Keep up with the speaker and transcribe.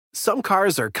Some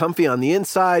cars are comfy on the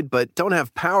inside but don't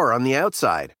have power on the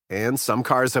outside. And some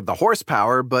cars have the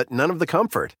horsepower but none of the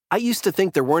comfort. I used to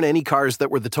think there weren't any cars that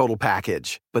were the total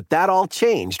package. But that all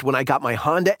changed when I got my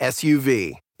Honda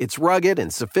SUV. It's rugged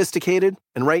and sophisticated,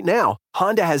 and right now,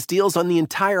 Honda has deals on the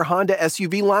entire Honda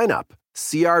SUV lineup.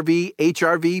 CR-V,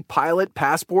 HR-V, Pilot,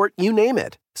 Passport, you name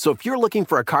it. So if you're looking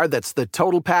for a car that's the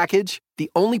total package, the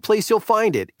only place you'll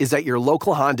find it is at your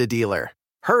local Honda dealer.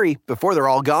 Hurry before they're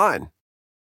all gone.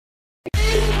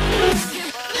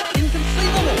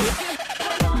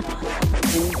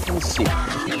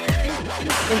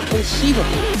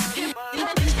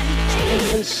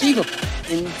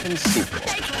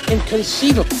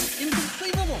 Inconceivable.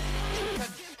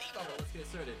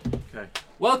 Okay.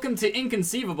 Welcome to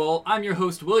Inconceivable. I'm your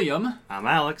host, William. I'm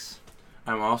Alex.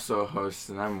 I'm also a host,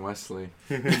 and I'm Wesley.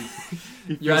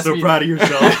 You're so proud of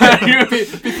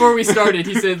yourself. Before we started,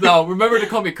 he said, "No, remember to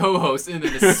call me co-host." And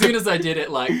then as soon as I did it,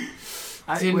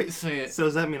 didn't say it. So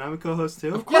does that mean I'm a co-host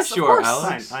too? Of course you are,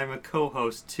 Alex. Fine, I'm a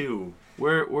co-host too.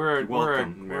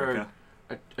 Welcome, America.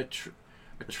 a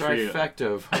trifecta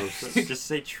of hosts. Just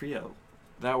say trio.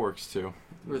 That works too.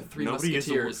 We're the three Nobody used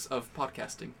the musketeers of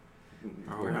podcasting.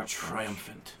 Oh, we're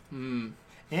triumphant.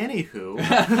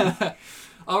 Anywho.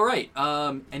 All right.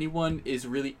 Anyone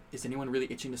really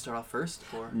itching to start off first?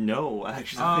 Or No,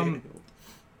 actually.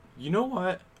 You know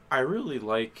what?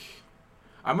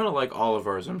 I'm gonna like all of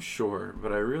ours, I'm sure,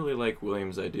 but I really like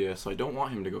William's idea, so I don't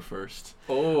want him to go first.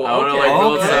 Oh, I wanna,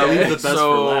 okay. Leave the best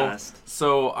for last.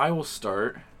 So I will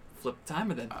start. Flip the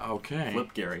timer then. Okay.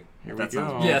 Flip Gary. Here That we go.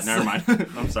 sounds- Yes. Never mind.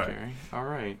 I'm sorry. Okay. All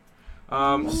right.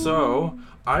 So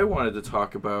I wanted to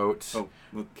talk about. Oh,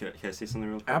 can I say something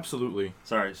real quick? Absolutely.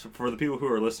 Sorry, so for the people who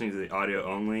are listening to the audio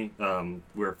only,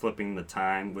 we're flipping the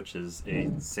time, which is a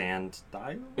sand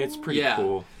dial? It's pretty Yeah.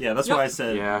 cool. Yeah, that's Yep. why I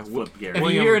said flip Gary. If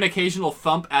William- you hear an occasional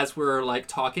thump as we're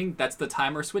talking, that's the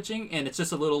timer switching, and it's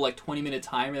just a little 20-minute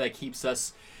timer that keeps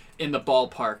us in the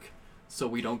ballpark, so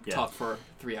we don't talk for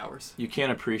 3 hours. You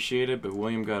can't appreciate it, but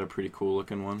William got a pretty cool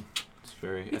looking one. It's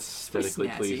very aesthetically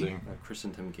snazzy. pleasing.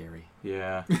 Christened him Gary.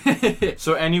 Yeah.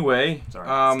 So anyway, Sorry.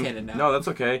 It's canon now. no, that's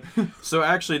okay. So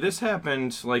actually, this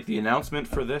happened. The announcement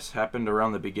for this happened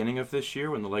around the beginning of this year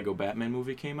when the Lego Batman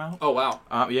movie came out. Oh, wow.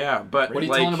 Yeah, but What are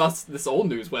you telling about this old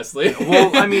news, Wesley?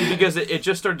 Well, I mean, because it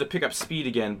just started to pick up speed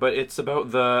again. But it's about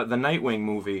the Nightwing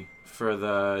movie for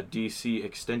the DC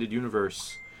Extended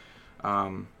Universe.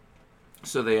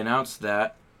 So they announced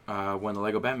that when the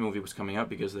Lego Batman movie was coming out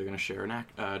because they're going to share an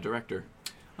director.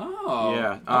 Oh,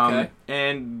 Yeah. okay.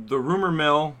 And the rumor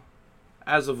mill,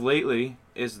 as of lately,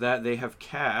 is that they have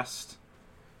cast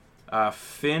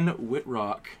Finn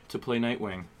Wittrock to play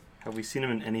Nightwing. Have we seen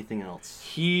him in anything else?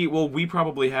 We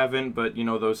probably haven't, but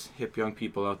those hip young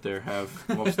people out there have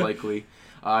most likely.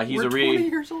 He's We're a 20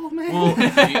 years old, man.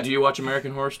 Well, do you watch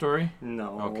American Horror Story?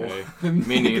 No. Okay,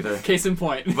 me neither. Case in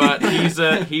point. But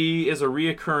he is a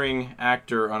reoccurring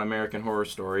actor on American Horror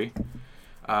Story.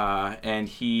 And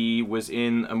he was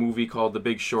in a movie called The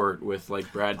Big Short with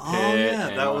Brad Pitt. Oh yeah,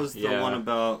 and, that was the yeah. one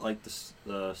about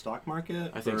the stock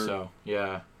market. I think so.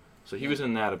 Yeah. So he was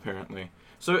in that apparently.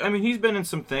 So I mean, he's been in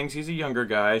some things. He's a younger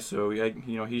guy, so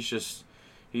he's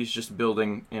just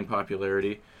building in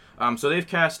popularity. So they've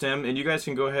cast him, and you guys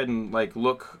can go ahead and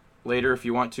look later if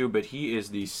you want to. But he is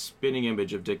the spitting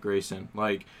image of Dick Grayson.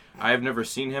 I have never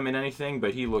seen him in anything,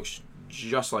 but he looks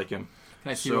just like him.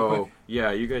 Can I see real quick?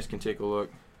 Yeah, you guys can take a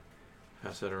look.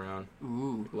 Pass that around.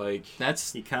 Ooh.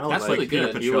 That's He kind of That's looks really like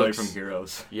Peter good. He Petrelli looks- from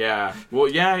Heroes. yeah. Well,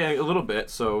 yeah, a little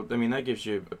bit. So, I mean, that gives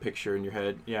you a picture in your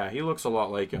head. Yeah, he looks a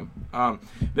lot like him. But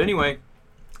anyway,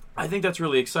 I think that's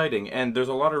really exciting. And there's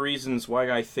a lot of reasons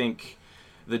why I think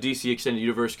the DC Extended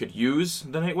Universe could use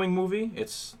the Nightwing movie.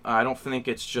 I don't think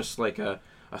it's just a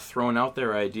thrown out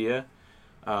there idea.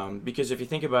 Because if you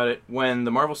think about it, when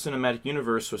the Marvel Cinematic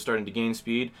Universe was starting to gain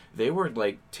speed, they were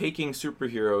taking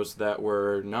superheroes that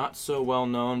were not so well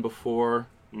known before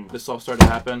this all started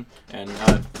to happen, and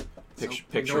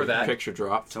picture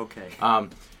drop. It's okay.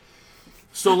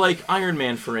 So Iron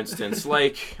Man, for instance,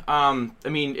 I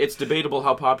mean, it's debatable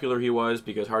how popular he was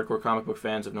because hardcore comic book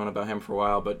fans have known about him for a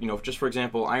while. But just for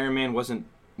example, Iron Man wasn't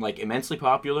immensely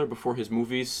popular before his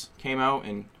movies came out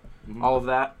and all of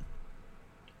that.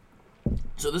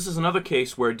 So this is another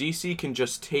case where DC can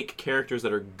just take characters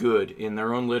that are good in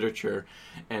their own literature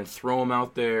and throw them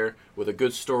out there with a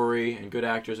good story and good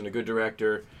actors and a good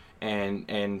director, and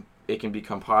it can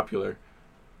become popular.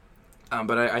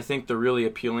 But I think the really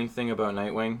appealing thing about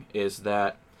Nightwing is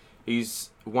that he's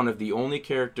one of the only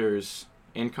characters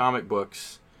in comic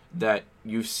books that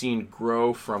you've seen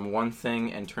grow from one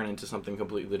thing and turn into something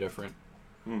completely different.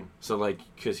 So like,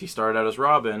 because he started out as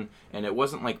Robin, and it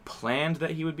wasn't like planned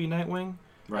that he would be Nightwing.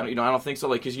 Right. I don't think so.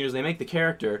 Like, because they make the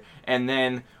character, and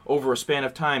then over a span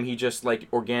of time, he just like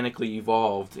organically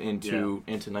evolved into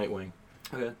Nightwing.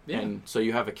 Okay. Yeah. And so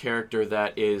you have a character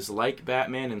that is like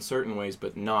Batman in certain ways,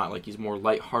 but not. Like, he's more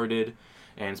lighthearted,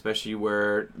 and especially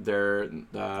where they're,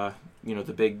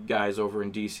 the big guys over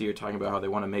in DC are talking about how they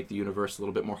want to make the universe a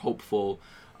little bit more hopeful,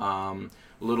 a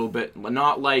little bit,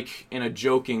 not like in a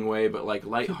joking way, but like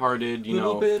lighthearted, you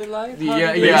know. Bit of light.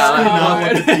 Yeah.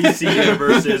 Not what the DC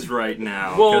universe is right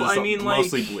now. Well, 'cause I mean, it's like,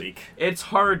 mostly bleak. it's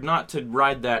hard not to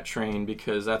ride that train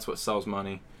because that's what sells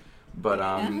money. But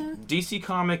DC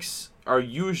Comics are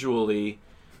usually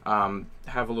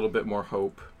have a little bit more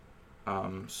hope.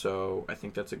 So I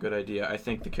think that's a good idea. I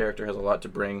think the character has a lot to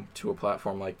bring to a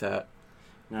platform like that.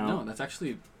 No, that's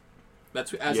actually...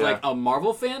 like a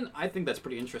Marvel fan, I think that's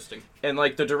pretty interesting. And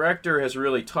like the director has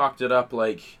really talked it up.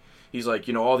 Like he's like,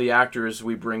 all the actors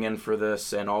we bring in for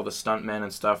this and all the stuntmen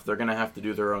and stuff, they're gonna have to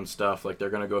do their own stuff. Like they're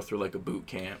gonna go through like a boot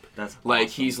camp. That's like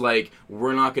awesome. he's like,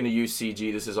 we're not gonna use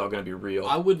CG. This is all gonna be real.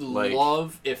 I would like,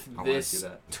 love if I wanna this see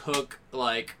that. took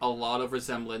like a lot of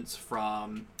resemblance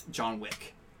from John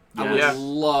Wick. Yeah. I would Yeah.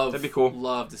 love That'd be cool.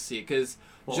 love to see it because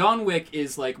Well- John Wick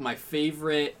is like my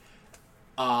favorite.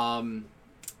 I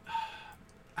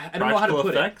don't know how to Practical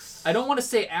put effects? it. I don't want to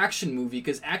say action movie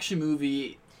because action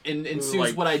movie ensues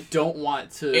Like- what I don't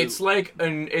want to. It's like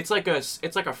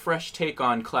a fresh take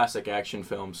on classic action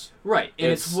films. right,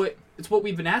 and it's- it's what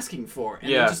we've been asking for, and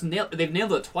Yeah. they've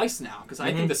nailed it twice now. Because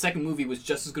I think the second movie was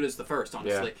just as good as the first,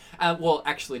 honestly. Well,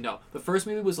 actually, no, the first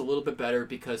movie was a little bit better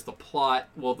because the plot,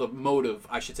 the motive,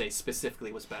 I should say,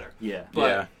 specifically was better. Yeah. But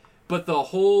Yeah. but the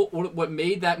whole what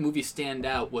made that movie stand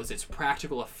out was its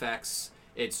practical effects.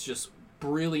 It's just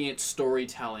brilliant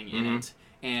storytelling in it,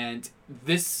 and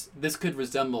this could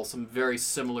resemble some very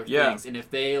similar things. And if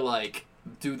they like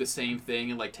do the same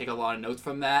thing and like take a lot of notes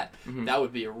from that, that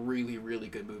would be a really, really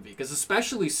good movie. Because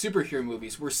especially superhero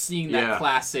movies, we're seeing that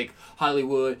classic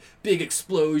Hollywood, big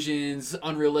explosions,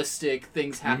 unrealistic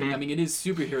things happening. I mean, it is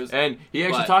superheroes. And he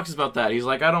actually talks about that. He's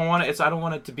like, I don't want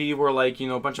it to be where like,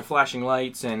 a bunch of flashing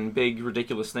lights and big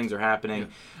ridiculous things are happening.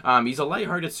 He's a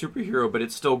lighthearted superhero, but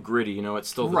it's still gritty, it's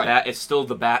still the it's still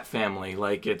the Bat family.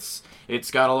 Like it's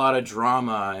got a lot of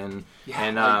drama and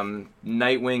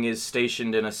Nightwing is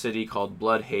stationed in a city called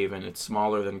Bloodhaven. It's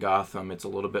smaller than Gotham. It's a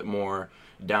little bit more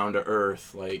down to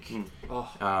earth. Like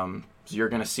so you're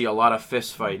going to see a lot of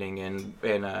fist fighting and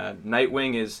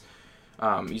Nightwing is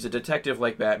he's a detective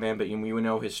like Batman, but you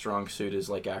know his strong suit is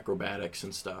like acrobatics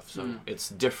and stuff. So it's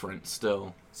different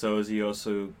still. So is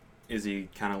he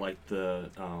kind of like the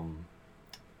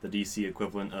DC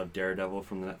equivalent of Daredevil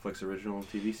from the Netflix original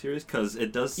TV series? Because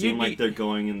it does seem like they're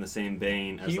going in the same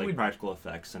vein as like practical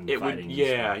effects and fighting.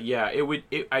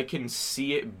 I can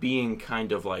see it being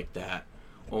kind of like that,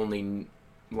 only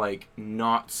like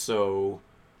not so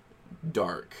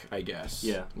dark, I guess.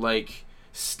 Yeah. Like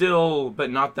still,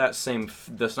 but not that same.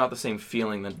 That's not the same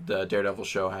feeling that the Daredevil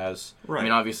show has. Right. I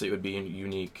mean, obviously it would be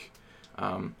unique.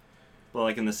 Well,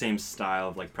 like in the same style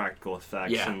of like practical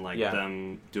effects and like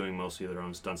them doing mostly their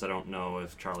own stunts. I don't know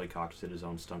if Charlie Cox did his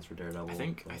own stunts for Daredevil.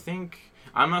 I think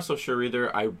I'm not so sure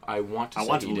either. I want to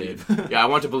say he believe. did. Yeah, I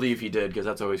want to believe he did because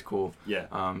that's always cool.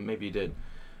 Yeah. Maybe he did.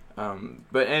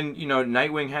 But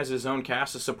Nightwing has his own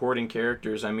cast of supporting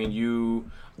characters. I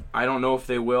mean, I don't know if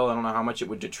they will. I don't know how much it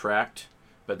would detract,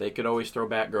 but they could always throw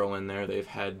Batgirl in there. They've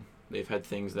had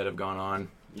things that have gone on.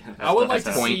 Yeah. I would like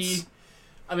to points. see.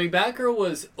 I mean, Batgirl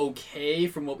was okay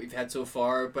from what we've had so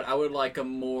far, but I would like a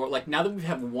more like now that we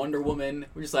have Wonder Woman,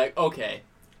 we're just like okay,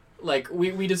 like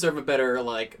we deserve a better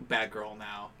like Batgirl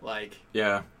now. Like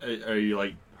Yeah. Are you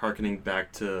like harkening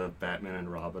back to Batman and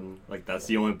Robin? Like that's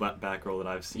the only Batgirl that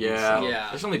I've seen. Yeah. so-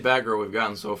 Yeah. It's only Batgirl we've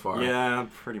gotten so far. Yeah,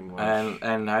 pretty much.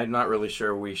 And I'm not really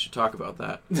sure we should talk about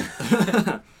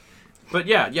that. But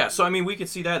yeah. So I mean, we could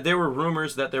see that there were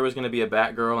rumors that there was going to be a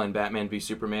Batgirl and Batman v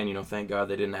Superman. Thank God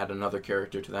they didn't add another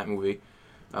character to that movie.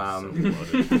 So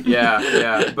bloated.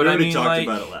 Yeah. But we I mean, talked like,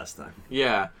 about it last time.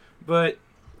 yeah. But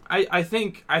I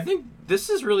think this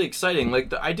is really exciting.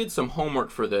 Like I did some homework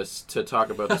for this to talk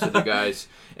about this with you guys,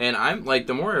 and I'm like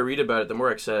the more I read about it, the more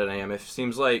excited I am. It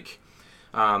seems like,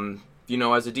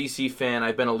 as a DC fan,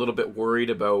 I've been a little bit worried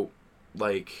about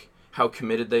like how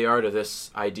committed they are to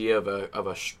this idea of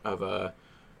a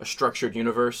structured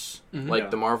universe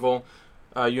like the Marvel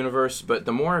universe. But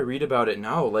the more I read about it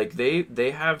now, like they've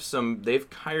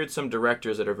hired some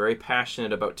directors that are very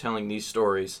passionate about telling these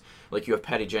stories. Like you have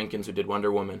Patty Jenkins who did Wonder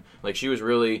Woman. Like she was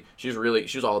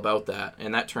all about that,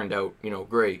 and that turned out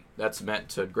great. That's met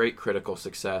to great critical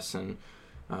success, and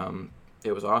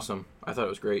It was awesome. I thought it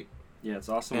was great. Yeah, it's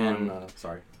awesome. And,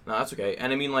 sorry. No, that's okay.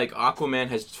 And I mean, like, Aquaman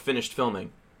has finished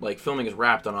filming. Like, filming is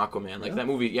wrapped on Aquaman. Like, that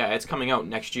movie, it's coming out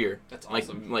next year. That's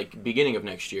awesome. Like beginning of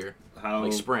next year.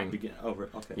 Like spring.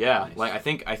 Okay. Yeah, nice. like, I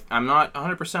think, I'm not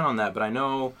 100% on that, but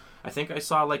I think I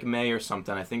saw, like, May or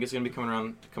something. I think it's going to be coming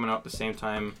out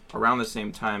around the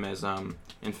same time as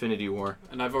Infinity War.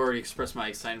 And I've already expressed my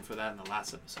excitement for that in the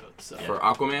last episode. So. For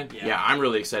Aquaman? Yeah, I'm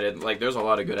really excited. Like, there's a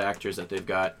lot of good actors that they've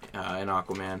got in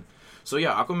Aquaman. So,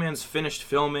 yeah, Aquaman's finished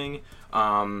filming.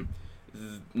 The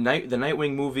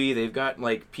Nightwing movie, they've got,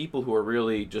 like, people who are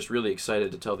really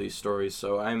excited to tell these stories.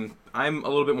 So I'm a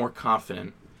little bit more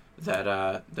confident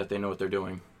that they know what they're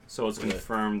doing. So it's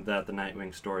confirmed that the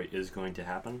Nightwing story is going to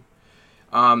happen?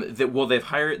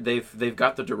 They've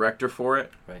got the director for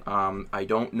it. Right. I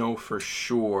don't know for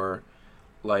sure.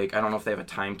 Like, I don't know if they have a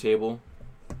timetable.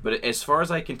 But as far as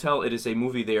I can tell, it is a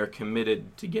movie they are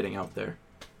committed to getting out there.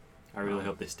 I really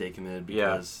hope they stay committed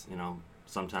because,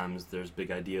 sometimes there's big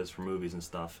ideas for movies and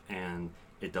stuff, and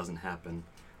it doesn't happen.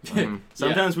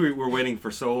 Sometimes we're waiting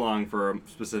for so long for a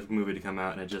specific movie to come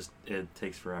out, and it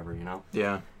takes forever,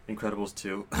 Yeah. Incredibles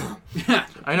 2.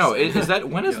 I know.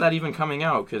 When is that even coming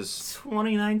out? 'Cause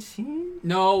 2019?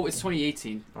 No, it's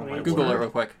 2018. Oh my Google word. it real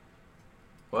quick.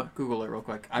 What? Google it real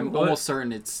quick. I'm Google almost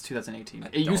certain it's 2018.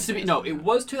 It used to be it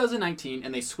was 2019,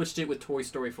 and they switched it with Toy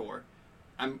Story 4.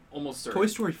 I'm almost certain. Toy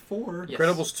Story 4? Yes.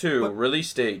 Incredibles 2, But-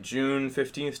 release date, June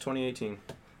 15th, 2018.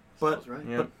 But, Sounds right.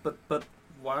 Yeah. but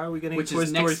why are we getting Which Toy is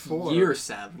Story next 4? year,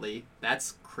 sadly.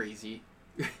 That's crazy.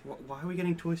 Why are we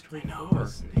getting Toy Story 4?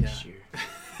 It's next year.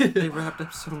 They wrapped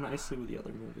up so nicely with the other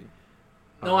movie.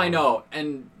 No, I know,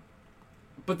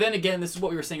 but then again, this is what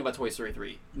we were saying about Toy Story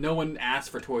 3. No one asked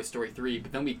for Toy Story 3,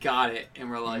 but then we got it, and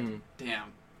we're like, damn,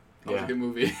 that was a good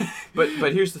movie.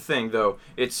 But here's the thing, though.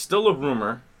 It's still a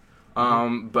rumor,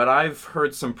 but I've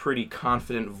heard some pretty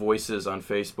confident voices on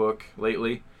Facebook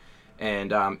lately,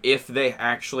 and if they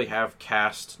actually have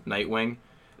cast Nightwing,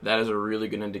 that is a really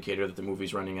good indicator that the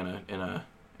movie's running in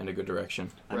a good direction.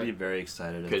 I'd be very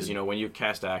excited. Because, when you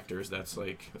cast actors, that's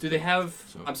like... Do they have...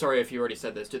 I'm sorry if you already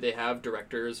said this. Do they have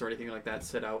directors or anything like that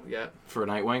set out yet? For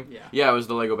Nightwing? Yeah. Yeah, it was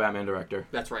the Lego Batman director.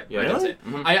 That's right. Yeah, That's really? it.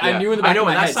 Mm-hmm. I knew in the back of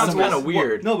my head. That sounds kind of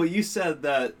weird. Well, no, but you said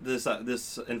that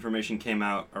this information came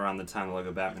out around the time the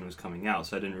Lego Batman was coming out,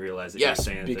 so I didn't realize that you were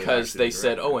saying that because they they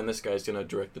said, and this guy's going to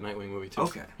direct the Nightwing movie, too.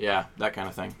 Okay. Yeah, that kind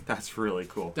of thing. That's really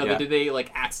cool. Now, did they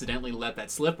accidentally let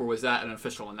that slip, or was that an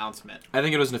official announcement? I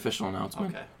think it was an official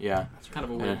announcement. Okay. Yeah. It's kind of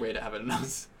a weird way to have it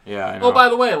announced. Yeah, I know. Oh, by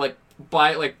the way,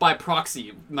 by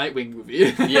proxy, Nightwing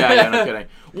movie. yeah, no kidding.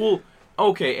 Well,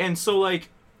 okay, and so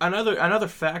another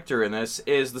factor in this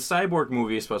is the Cyborg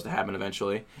movie is supposed to happen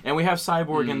eventually, and we have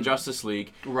Cyborg in Justice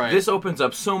League. Right. This opens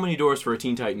up so many doors for a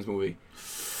Teen Titans movie.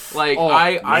 Like Oh,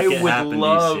 I make it would happen,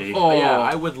 love, DC.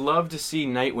 I would love to see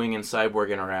Nightwing and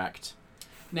Cyborg interact.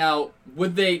 Now,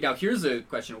 now here's a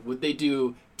question. Would they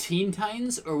do Teen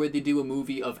Titans, or would they do a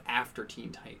movie of after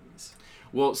Teen Titans?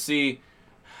 Well, see,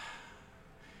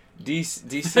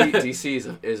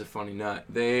 DC is a funny nut.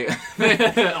 They, I've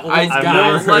guys,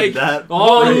 never heard that.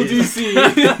 All phrase.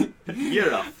 DC.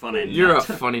 You're a funny nut. You're a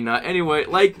funny nut. Anyway,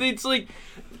 it's like,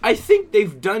 I think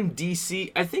they've done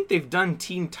DC. I think they've done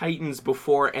Teen Titans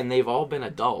before, and they've all been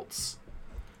adults.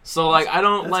 So I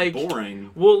don't That's boring.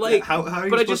 Well, how are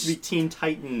you supposed to be Teen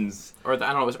Titans? Or I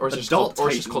don't know, or it's just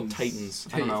called Titans.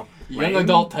 I don't know. Young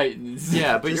adult Titans.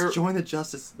 Yeah, but just join the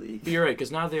Justice League. You're right,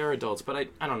 because now they are adults. But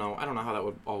I don't know. I don't know how that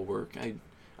would all work.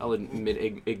 I'll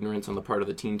admit ignorance on the part of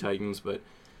the Teen Titans, but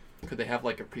could they have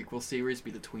a prequel series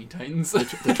be the Tween Titans? the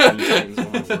Teen Titans. Oh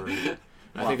my word.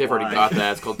 I think they've already got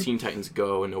that. It's called Teen Titans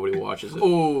Go, and nobody watches it.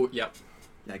 Oh, yep.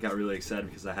 Yeah, I got really excited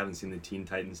because I haven't seen the Teen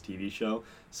Titans TV show,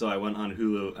 so I went on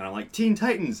Hulu and I'm like, Teen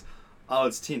Titans! Oh,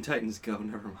 it's Teen Titans Go,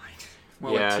 never mind.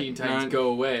 More like Teen Titans Go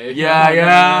Away.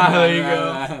 Yeah, there you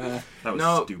go. That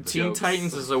was stupid. Teen jokes.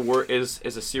 Titans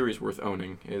is a series worth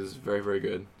owning. It is very, very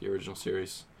good, the original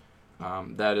series.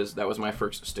 That was my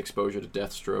first exposure to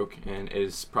Deathstroke, and it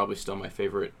is probably still my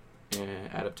favorite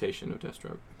adaptation of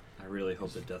Deathstroke. I really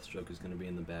hope that Deathstroke is going to be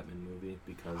in the Batman movie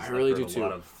because I really do a too.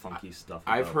 lot of funky stuff.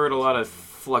 I've heard a lot of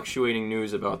fluctuating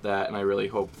news about that, and I really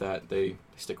hope that they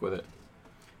stick with it.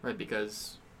 Right,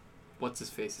 because what's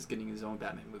his face is getting his own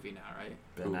Batman movie now, right?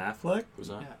 Ben Affleck? Who's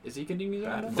that? Yeah, is he getting his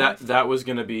own? That was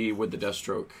going to be with the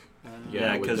Deathstroke.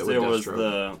 Yeah, with because there was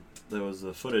Deathstroke. there was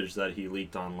the footage that he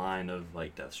leaked online of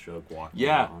Deathstroke walking.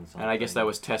 Yeah, on something. and I guess that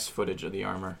was test footage of the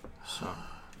armor. So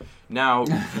now,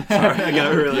 Sorry, I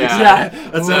got really yeah,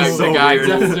 that sounds so the guy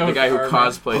weird. the guy who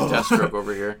cosplays Deathstroke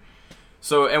over here.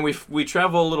 So, and we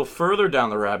travel a little further down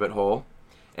the rabbit hole,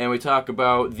 and we talk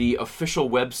about the official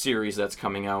web series that's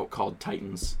coming out called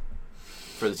Titans.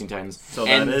 For the Teen Titans. So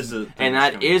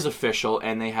that is official,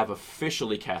 and they have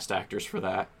officially cast actors for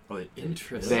that. Oh,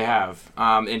 interesting. They have.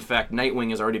 In fact,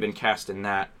 Nightwing has already been cast in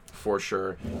that for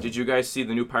sure. Did you guys see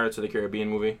the new Pirates of the Caribbean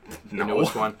movie? No. You know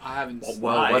which one? I haven't.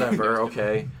 Well, whatever.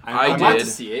 Okay, I did. to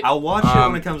see it. I'll watch it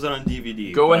when it comes out on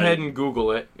DVD. Go ahead and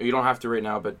Google it. You don't have to right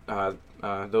now, but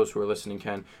those who are listening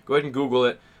can. Go ahead and Google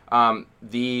it.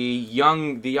 The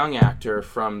young actor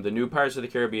from the new Pirates of the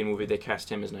Caribbean movie, they cast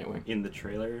him as Nightwing. In the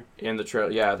trailer? In the trailer,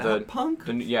 yeah. That punk?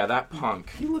 That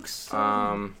punk. He looks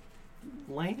so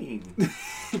lame.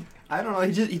 I don't know,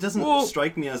 he doesn't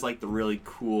strike me as like the really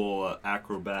cool,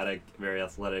 acrobatic, very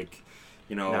athletic,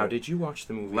 Now, did you watch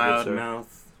the movie?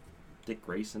 Loudmouth, Dick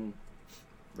Grayson,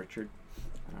 Richard?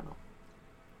 I don't know.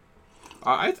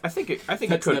 I think it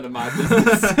could. None of my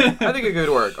business. I think it could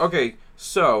work. Okay,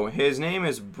 so his name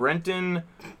is Brenton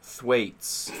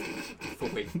Thwaites.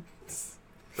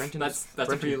 Brenton. That's a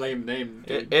pretty lame name.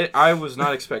 I was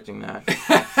not expecting that.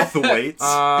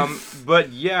 Thwaites.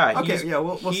 But yeah. Okay. Yeah.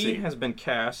 We'll see. He has been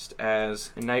cast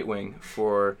as Nightwing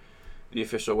for the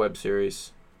official web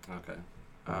series. Okay.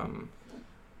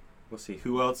 We'll see.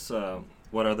 Who else?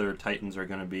 What other Titans are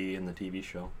going to be in the TV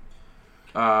show?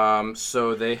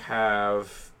 So they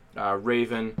have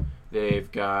Raven,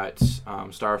 they've got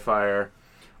Starfire.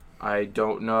 I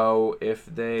don't know if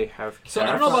they have... So I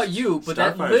don't know about you, but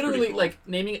that literally, cool. like,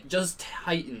 naming it just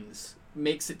Titans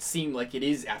makes it seem like it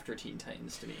is after Teen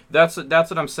Titans to me. That's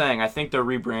what I'm saying. I think they're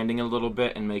rebranding a little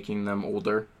bit and making them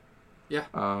older. Yeah.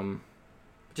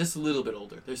 Just a little bit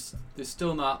older. They're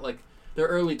still not, like... They're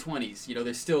early 20s,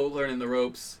 they're still learning the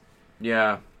ropes.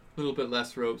 Yeah. A little bit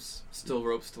less ropes, still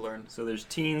ropes to learn. So there's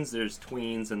teens, there's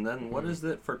tweens, and then what is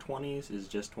it for 20s? Is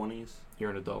just 20s?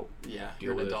 You're an adult. Yeah,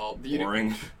 you're an adult.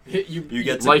 Boring. You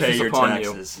get to life pay is your upon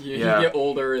taxes. You get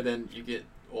older, then you get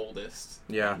oldest.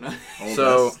 Yeah. Oldest.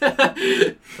 So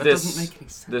that doesn't make any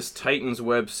sense. This Titans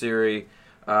web series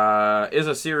is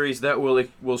a series that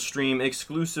will stream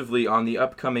exclusively on the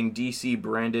upcoming DC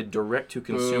branded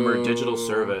direct-to-consumer digital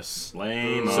service.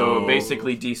 Lame. So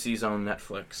basically DC's own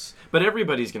Netflix. But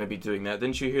everybody's going to be doing that.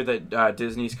 Didn't you hear that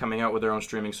Disney's coming out with their own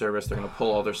streaming service? They're going to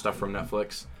pull all their stuff from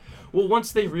Netflix. Well,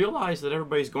 once they realize that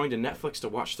everybody's going to Netflix to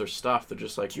watch their stuff, they're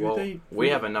just like, we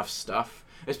have enough stuff.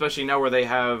 Especially now where they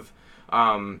have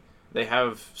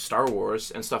Star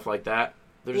Wars and stuff like that.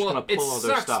 They're just going to pull all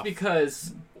their stuff. It sucks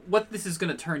because... What this is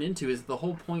going to turn into is the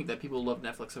whole point that people love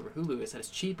Netflix over Hulu is that it's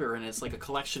cheaper and it's like a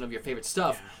collection of your favorite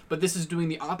stuff. Yeah. But this is doing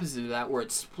the opposite of that, where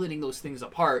it's splitting those things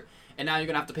apart. And now you're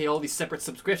going to have to pay all these separate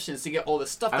subscriptions to get all the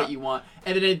stuff that you want.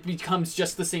 And then it becomes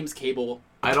just the same as cable.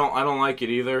 I don't like it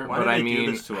either. Why but I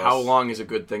mean, how long is a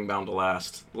good thing bound to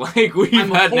last? Like, we've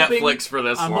had Netflix for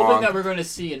this long. I'm hoping that we're going to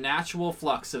see a natural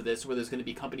flux of this, where there's going to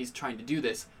be companies trying to do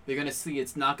this. They're going to see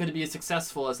it's not going to be as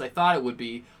successful as they thought it would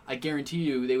be. I guarantee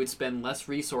you they would spend less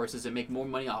resources and make more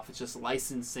money off of just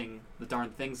licensing the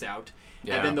darn things out.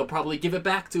 Yeah. And then they'll probably give it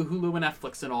back to Hulu and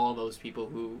Netflix and all of those people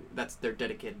who that's their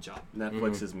dedicated job.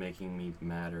 Netflix is making me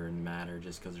madder and madder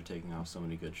just because they're taking off so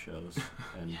many good shows.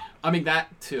 And I mean,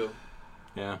 that too.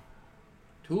 Yeah.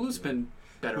 Hulu's been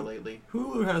better lately.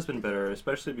 Hulu has been better,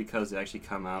 especially because they actually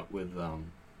come out with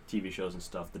TV shows and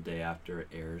stuff the day after it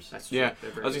airs. That's true. Yeah, I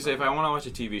was going to say, if I want to watch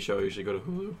a TV show, I usually go to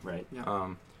Hulu. Right.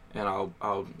 Yeah. And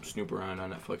I'll snoop around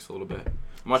on Netflix a little bit.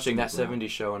 I'm watching That 70s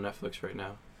Show on Netflix right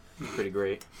now. Pretty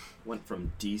great. Went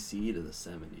from DC to the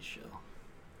 70s Show.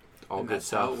 All and good that's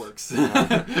stuff. How it works.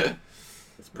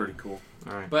 It's pretty cool.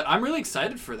 All right. But I'm really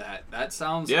excited for that. That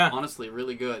sounds honestly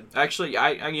really good. Actually,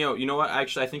 I you know what?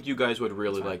 Actually, I think you guys would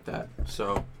really like that.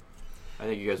 So, I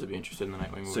think you guys would be interested in the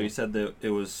Nightwing movie. So you said that it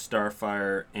was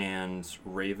Starfire and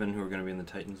Raven who are going to be in the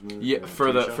Titans movie. Yeah,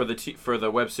 for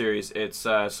the web series, it's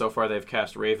so far they've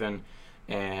cast Raven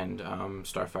and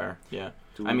Starfire. Yeah.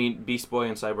 I mean, Beast Boy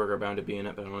and Cyborg are bound to be in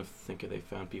it, but I don't think they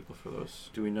found people for those.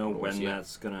 Do we know when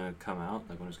that's going to come out?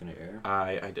 Like when it's going to air?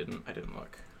 I didn't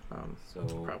look. So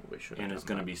probably should. And it's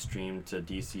going to be streamed to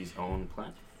DC's own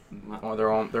platform. Oh, their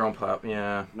own platform.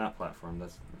 Yeah. Not platform.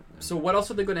 That's. So what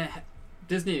else are they going to?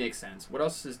 Disney makes sense. What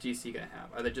else is DC going to have?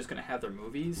 Are they just going to have their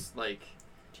movies? Like,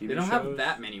 TV they don't shows? have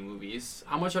that many movies.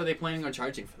 How much are they planning on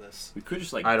charging for this? We could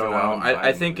just I don't know.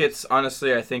 I think it's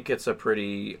honestly. I think it's a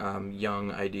pretty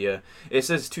young idea. It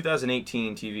says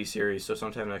 2018 TV series, so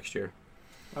sometime next year.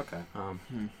 Okay.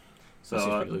 So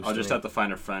I'll just have to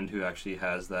find a friend who actually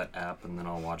has that app, and then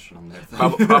I'll watch it on there.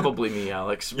 Probably me,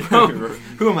 Alex.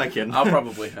 Who am I kidding? I'll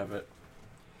probably have it.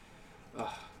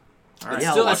 Right.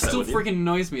 That still freaking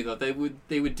annoys me though. They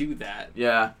would do that.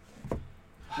 Yeah.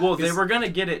 Well, they were gonna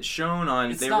get it shown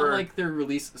on. It's not like they're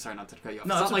releasing. Sorry, not to cut you off.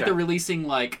 No, it's not like they're releasing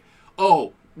like,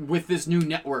 oh, with this new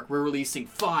network, we're releasing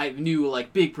 5 new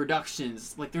like big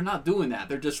productions. Like they're not doing that.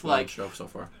 They're just like show so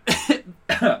far.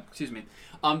 Excuse me.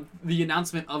 The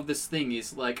announcement of this thing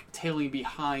is like tailing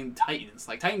behind Titans.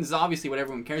 Like Titans is obviously what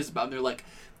everyone cares about. And they're like,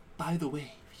 by the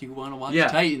way, if you want to watch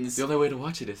Titans, the only way to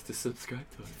watch it is to subscribe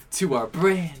to our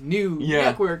brand new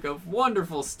network of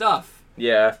wonderful stuff.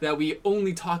 Yeah. That we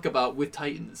only talk about with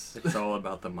Titans. It's all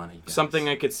about the money. Guys. Something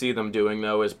I could see them doing,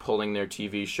 though, is pulling their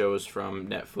TV shows from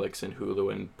Netflix and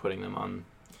Hulu and putting them on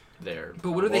there.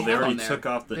 But what do they have on there? They already took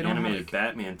off the animated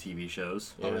Batman TV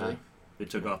shows. Oh, really? They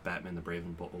took off Batman the Brave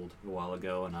and Bold a while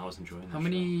ago, and I was enjoying that. How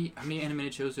many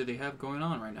animated shows do they have going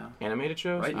on right now? Animated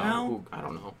shows? Right now? I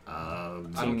don't know. I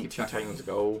don't keep track. Titans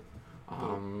Go. I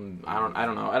don't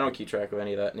know. I don't keep track of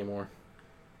any of that anymore.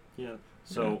 Yeah.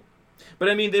 So...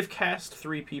 But I mean, they've cast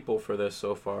 3 people for this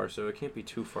so far, so it can't be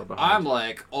too far behind. I'm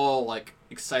like all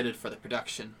excited for the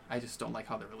production. I just don't like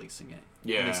how they're releasing it.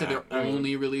 Yeah, and they said they're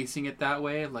only releasing it that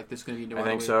way. Like there's going to be no. I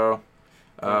think so.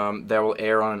 That will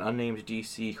air on an unnamed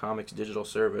DC Comics digital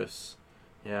service.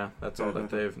 Yeah, that's all that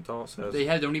that's all it says. They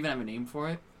don't even have a name for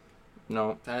it.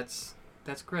 No, that's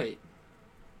great.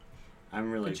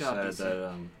 I'm really excited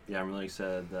that I'm really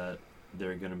excited that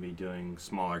they're going to be doing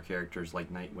smaller characters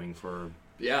like Nightwing for.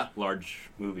 Yeah. Large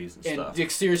movies and stuff.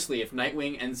 And seriously, if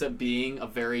Nightwing ends up being a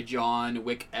very John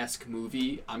Wick-esque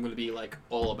movie, I'm going to be like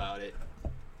all about it.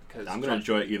 I'm going to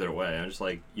enjoy it either way. I'm just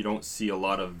like, you don't see a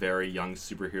lot of very young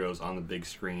superheroes on the big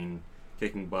screen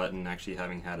kicking butt and actually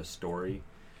having had a story.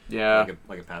 Yeah.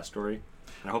 Like a past story.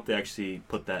 And I hope they actually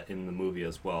put that in the movie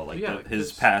as well. Like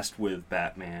his past with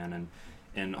Batman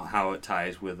and how it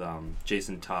ties with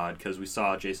Jason Todd, because we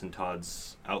saw Jason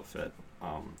Todd's outfit.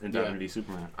 In Batman v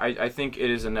Superman. I think it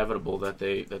is inevitable that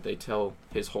they tell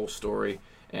his whole story,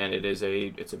 and it's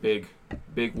a big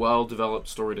well developed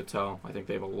story to tell. I think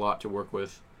they have a lot to work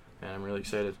with, and I'm really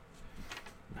excited.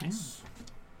 Nice.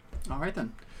 All right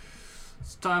then,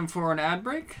 it's time for an ad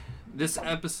break. This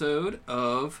episode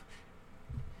of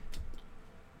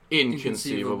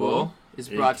Inconceivable is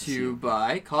brought to you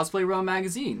by Cosplay Realm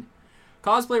Magazine.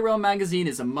 Cosplay Realm Magazine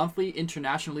is a monthly,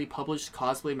 internationally published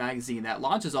cosplay magazine that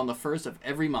launches on the 1st of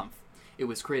every month. It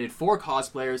was created for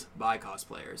cosplayers by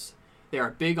cosplayers. They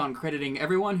are big on crediting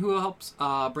everyone who helps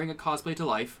bring a cosplay to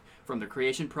life, from the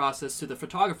creation process to the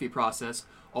photography process,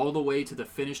 all the way to the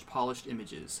finished, polished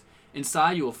images.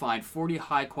 Inside, you will find 40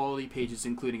 high-quality pages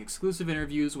including exclusive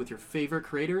interviews with your favorite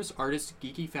creators, artists,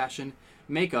 geeky fashion,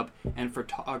 makeup, and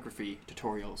photography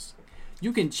tutorials.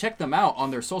 You can check them out on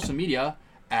their social media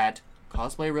at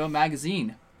Cosplay Realm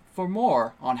Magazine. For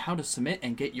more on how to submit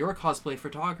and get your cosplay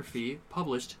photography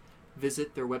published,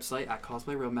 visit their website at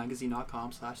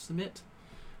cosplayrealmmagazine.com/submit.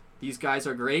 These guys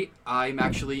are great. I'm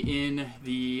actually in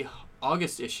the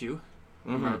August issue,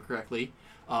 if I remember correctly,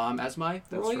 as my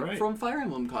boy from Fire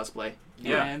Emblem cosplay.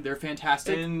 Yeah. And they're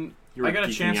fantastic. And you were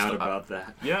geeking out about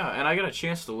that. Yeah, and I got a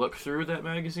chance to look through that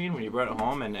magazine when you brought it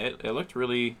home, and it looked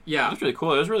really it looked really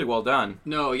cool. It was really well done.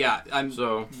 No, yeah.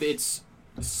 It's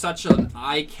such an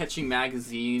eye-catching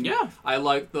magazine. Yeah. I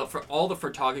like for all the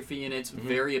photography in it. It's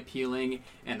very appealing,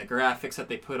 and the graphics that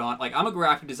they put on. Like, I'm a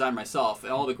graphic designer myself,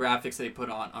 and all the graphics that they put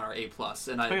on are A+,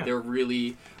 and they're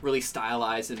really, really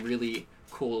stylized and really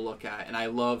cool to look at. And I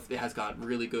love it has got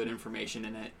really good information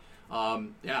in it.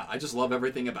 I just love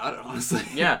everything about it, honestly.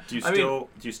 Yeah. Do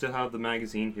you still have the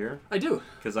magazine here? I do.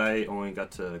 Because I only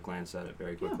got to glance at it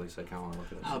very quickly, so I kind of want to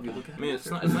look at it. I'll be looking at it. I mean, it's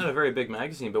not a very big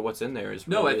magazine, but what's in there is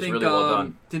really, I think, really well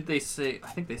done. Did they say?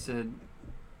 I think they said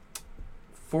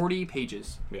 40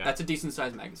 pages. Yeah. That's a decent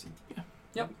sized magazine. Yeah.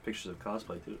 Yep. Pictures of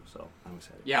cosplay too, so I'm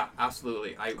excited. Yeah,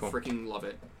 absolutely. I freaking love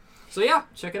it. So yeah,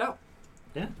 check it out.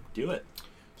 Yeah, do it.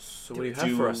 So what do you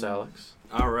have for us, Alex?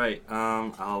 All right,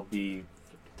 I'll be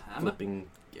flipping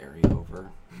Gary over.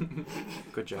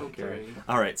 Good job, Gary.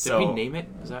 All right, Did we name it?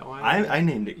 Is that why? I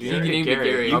named it Gary. You named it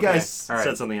Gary. You guys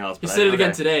said something else. He said it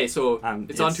again today, so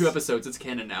it's on 2 episodes. It's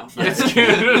canon now. It's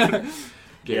canon.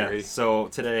 Gary. Yeah, so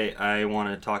today I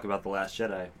want to talk about The Last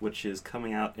Jedi, which is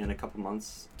coming out in a couple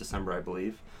months, December, I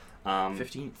believe.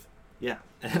 15th. Yeah.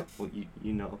 Well,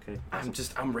 you know, okay. Awesome.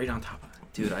 I'm right on top of it.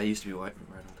 Dude, I used to be right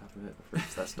on top of it for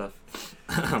that stuff.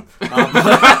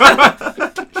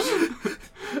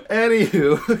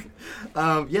 Anywho,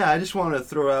 I just want to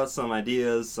throw out some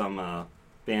ideas, some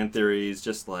fan theories,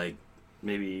 just like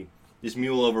maybe just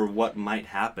mule over what might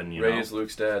happen, you know? Rey is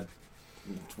Luke's dad.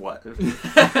 What?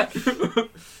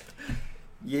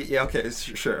 yeah, okay,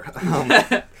 sure.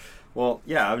 Well,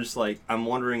 yeah, I'm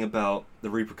wondering about the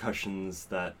repercussions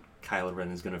that Kylo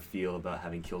Ren is going to feel about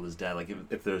having killed his dad, like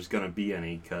if there's going to be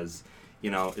any, because,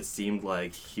 it seemed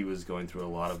like he was going through a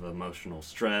lot of emotional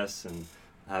stress and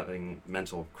having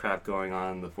mental crap going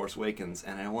on in The Force Awakens,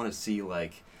 and I want to see,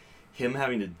 like, him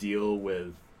having to deal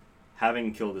with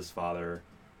having killed his father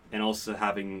and also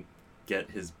having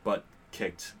get his butt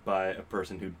kicked by a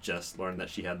person who just learned that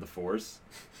she had the Force.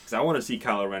 Because I want to see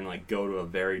Kylo Ren, like, go to a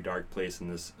very dark place in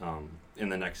this, in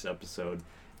the next episode,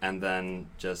 and then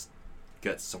just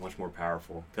get so much more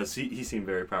powerful. Because he seemed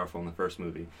very powerful in the first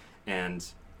movie, and...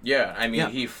 Yeah, I mean,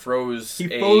 he froze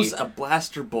a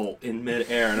blaster bolt in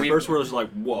midair, and at first we were just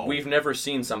like, whoa. We've never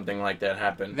seen something like that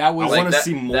happen. I want to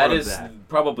see more of that. That is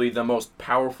probably the most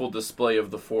powerful display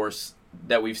of the Force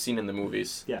that we've seen in the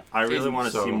movies. Yeah, I really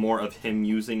want to see more of him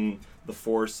using the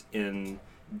Force in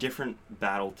different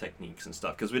battle techniques and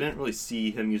stuff, because we didn't really see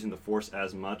him using the Force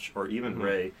as much, or even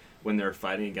Rey, when they're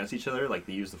fighting against each other. Like,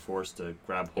 they use the Force to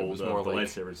grab hold of the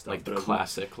lightsaber and stuff. Like the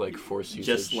classic, like, Force usage.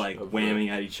 Just, like, whamming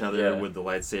at each other with the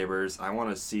lightsabers. I want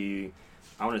to see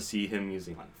him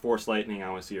using, like, Force lightning. I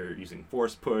want to see her using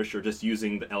Force push, or just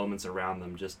using the elements around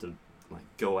them just to, like,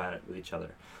 go at it with each other.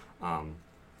 And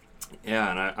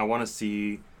I want to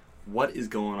see what is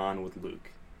going on with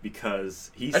Luke.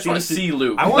 Because I just want to see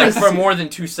Luke. I want for more than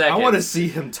 2 seconds. I want to see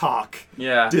him talk.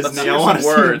 Yeah, Disney. I want to see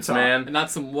words, him talk. Man, and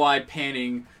not some wide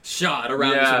panning shot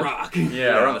around this rock.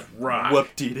 Yeah, around this rock.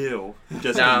 Whoop-de-doo.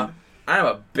 Just now, I'm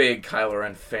a big Kylo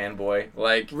Ren fanboy.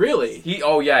 Like, really?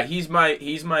 He's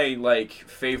my like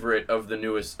favorite of the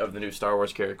new Star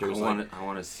Wars characters. I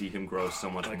want to see him grow so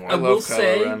much more. I will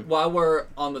say, while we're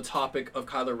on the topic of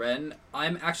Kylo Ren,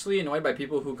 I'm actually annoyed by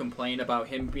people who complain about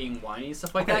him being whiny and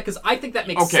stuff like that, because I think that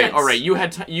makes sense. Okay, all right, you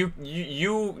had you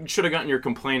should have gotten your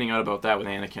complaining out about that with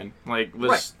Anakin. Like,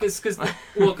 right? Because the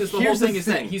whole thing is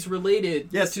that he's related.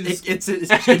 Yes, to it's a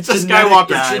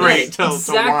Skywalker trait to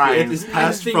exactly. It is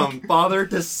passed from father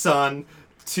to son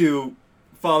to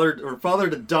father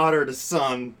to daughter to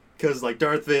son, because, like,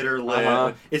 Darth Vader,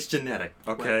 Leia, it's genetic.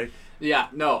 Okay. Right. Yeah,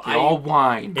 no, they all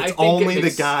whine. It's only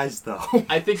the guys, though.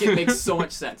 I think it makes so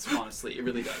much sense. Honestly, it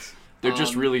really does. They're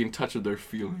just really in touch with their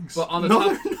feelings. But on the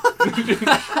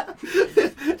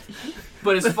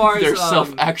but as far as they're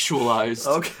self-actualized.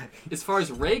 Okay. As far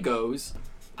as Rey goes,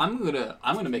 I'm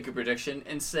gonna make a prediction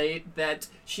and say that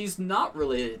she's not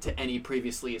related to any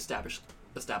previously established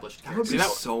characters. That would be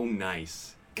so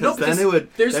nice. Because then it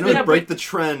would break the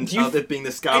trend of it being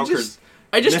the Skywalkers.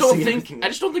 I just don't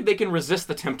think they can resist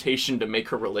the temptation to make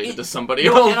her related to somebody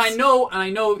else. And I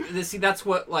know. See, that's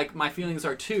what, like, my feelings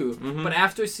are too. Mm-hmm. But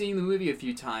after seeing the movie a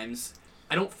few times,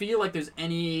 I don't feel like there's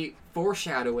any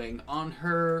foreshadowing on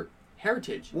her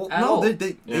heritage. Well, no,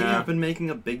 they have been making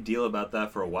a big deal about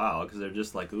that for a while, because they're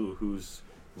just like, ooh, who's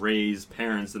Rey's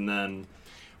parents, and then.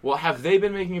 Well, have they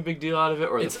been making a big deal out of it,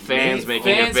 or it's the fans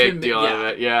making a big deal out of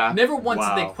it? Yeah. Never once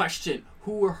did they question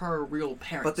who were her real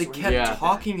parents. But they kept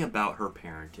talking about her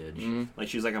parentage. Mm-hmm. Like,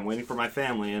 she was like, I'm waiting for my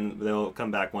family, and they'll come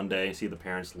back one day and see the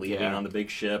parents leaving on the big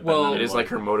ship. Well, it is like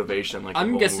her motivation. Like,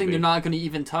 I'm guessing they're not going to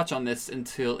even touch on this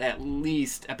until at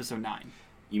least episode 9.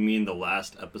 You mean the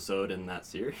last episode in that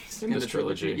series? In this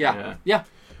trilogy. Yeah.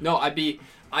 No, I'd be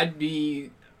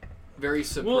very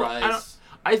surprised.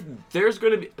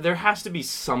 There has to be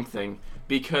something,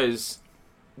 because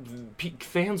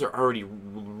fans are already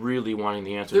really wanting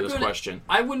the answer to this question.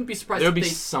 I wouldn't be surprised. There'd be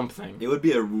something. It would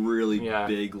be a really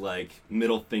big, like,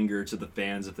 middle finger to the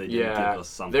fans if they didn't give us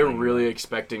something. They're really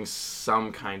expecting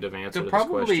some kind of answer to this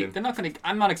question. They're not going to.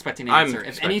 I'm not expecting an answer.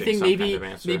 If anything,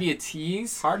 maybe a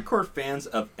tease. Hardcore fans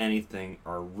of anything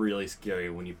are really scary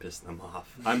when you piss them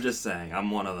off. I'm just saying. I'm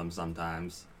one of them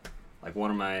sometimes. Like,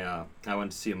 one of my, I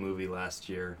went to see a movie last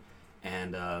year,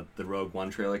 and the Rogue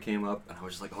One trailer came up, and I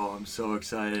was just like, oh, I'm so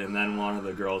excited. And then one of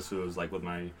the girls who was, like, with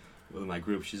my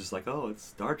group, she's just like, oh, it's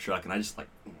Star Trek. And I just, like,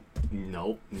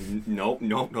 nope, I'm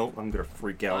going to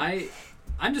freak out.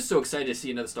 I'm just so excited to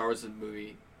see another Star Wars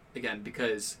movie again,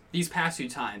 because these past few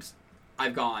times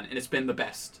I've gone, and it's been the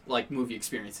best, like, movie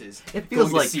experiences. It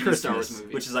feels like Christmas, Star Wars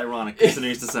movies. Which is ironic,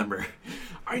 considering it's December.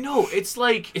 I know, it's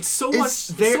like... It's so much...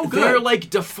 They're like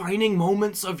defining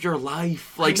moments of your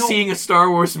life, like seeing a Star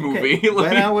Wars movie. Okay.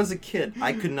 Like, when I was a kid,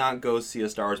 I could not go see a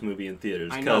Star Wars movie in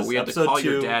theaters. I know, we had to call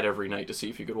your dad every night to see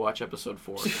if you could watch episode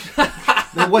 4.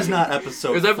 It was not episode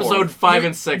 4. It was episode 5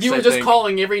 and 6, You were just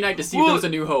calling every night to see if there was a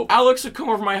New Hope. Alex would come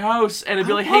over to my house, and it'd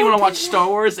be like, hey, you want to watch Star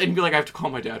Wars? And he'd be like, I have to call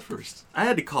my dad first. I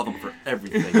had to call them for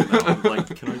everything. Like,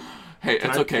 hey,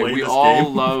 it's okay. We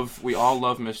all love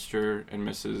Mr. and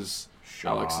Mrs.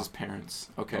 Shaw. Alex's parents.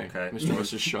 Okay. Mr. and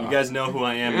Mrs. Shaw. You guys know who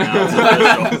I am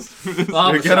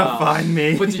now. You're gonna find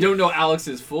me. But you don't know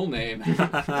Alex's full name.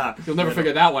 You'll never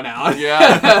figure that one out.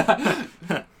 Yeah.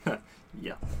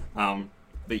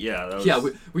 But yeah, that was... Yeah,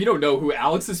 we don't know who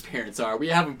Alex's parents are. We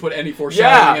haven't put any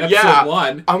foreshadowing in episode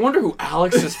 1. I wonder who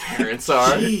Alex's parents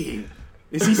are. Gee,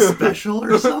 is he special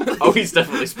or something? Oh, he's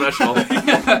definitely special.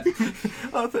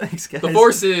 Oh, thanks, guys. The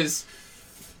Force is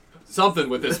something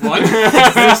with this one.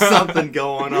 There's something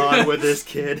going on with this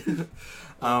kid.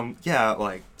 Yeah,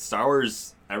 like, Star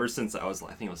Wars, ever since I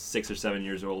think I was 6 or 7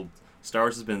 years old, Star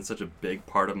Wars has been such a big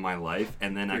part of my life,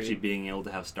 and then actually being able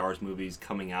to have Star Wars movies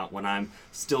coming out when I'm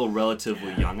still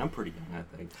relatively young. I'm pretty young, I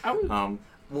think.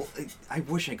 Well, I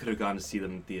wish I could have gone to see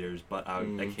them in theaters, but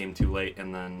I came too late,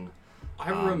 and then... I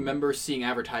remember seeing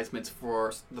advertisements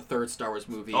for the third Star Wars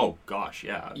movie. Oh, gosh,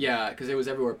 yeah. Yeah, because it was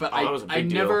everywhere. But I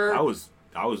never...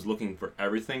 I was looking for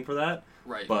everything for that,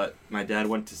 right? But my dad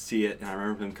went to see it, and I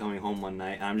remember him coming home one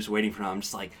night, and I'm just waiting for him. I'm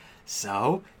just like,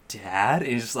 so, Dad?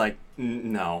 And he's just like,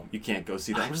 no, you can't go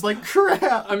see that. I'm just like,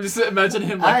 crap. I'm just imagining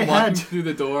him like walking through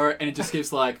the door, and it just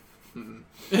gives like,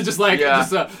 it's just like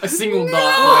just a single knot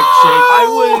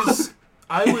like shape.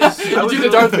 I was do the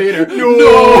Darth Vader.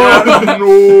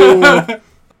 No.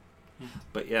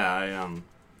 But yeah,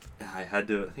 I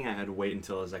think I had to wait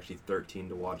until I was actually 13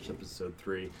 to watch episode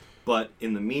 3. But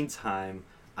in the meantime,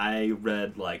 I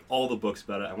read like all the books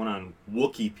about it. I went on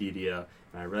Wikipedia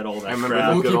and I read all that crap. I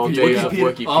remember the good old days of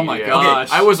Wikipedia. Oh my gosh.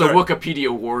 Okay, I was a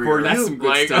Wikipedia warrior. That's some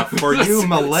good stuff. For you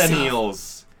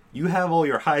millennials, you have all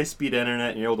your high-speed internet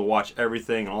and you're able to watch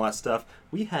everything and all that stuff.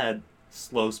 We had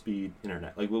slow-speed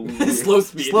internet. Like slow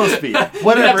speed.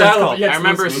 Whatever it's called. I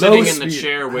remember sitting in the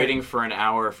chair waiting for an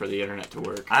hour for the internet to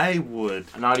work. I would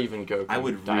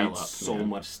read so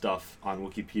much stuff on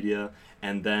Wikipedia,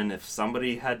 and then if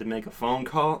somebody had to make a phone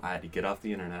call, I had to get off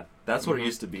the internet. That's what it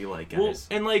used to be like, guys. Well,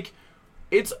 and like,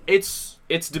 it's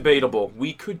debatable.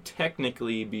 We could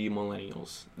technically be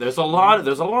millennials. There's a lot of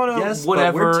yes,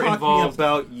 whatever but we're talking involved.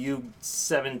 About you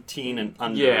 17 and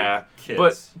under kids.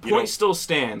 But point still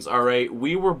stands, all right?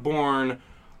 We were born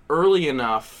early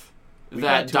enough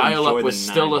that dial-up was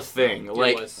still a thing.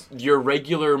 Like, your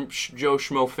regular Joe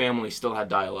Schmo family still had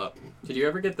dial-up. Did you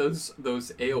ever get those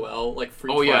AOL, like,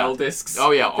 free trial discs?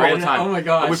 Oh, yeah, all the time. Oh, my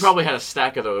gosh. We probably had a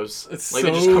stack of those. They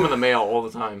just come in the mail all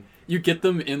the time. You get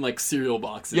them in, like, cereal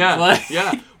boxes. Yeah,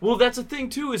 yeah. Well, that's the thing,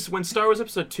 too, is when Star Wars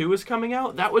Episode 2 was coming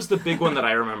out, that was the big one that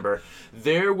I remember.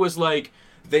 There was, like,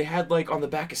 they had, like, on the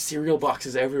back of cereal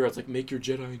boxes everywhere, it's like, make your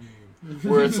Jedi name.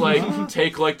 Where it's like,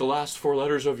 take like the last 4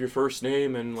 letters of your first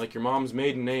name and like your mom's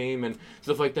maiden name and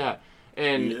stuff like that.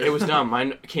 And it was dumb.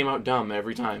 Mine came out dumb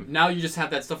every time. Now you just have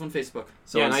that stuff on Facebook.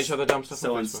 So now you just have the dumb stuff on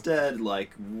Facebook. So instead,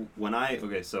 like,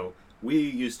 so we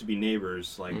used to be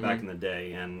neighbors, like, back in the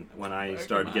day, and when I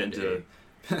started getting to,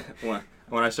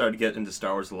 when I started getting into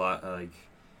Star Wars a lot, like,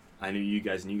 I knew you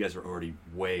guys, and you guys were already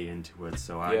way into it,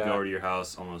 so I'd go to your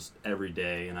house almost every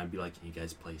day, and I'd be like, can you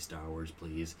guys play Star Wars,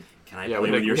 please? Can I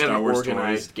play with your Star Wars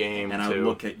toys? Game, and I would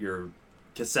look at your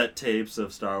cassette tapes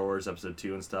of Star Wars Episode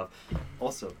 2 and stuff.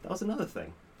 Also, that was another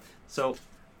thing. So,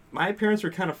 my parents were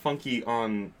kind of funky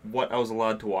on what I was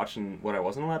allowed to watch and what I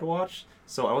wasn't allowed to watch.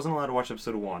 So I wasn't allowed to watch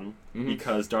Episode 1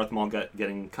 because Darth Maul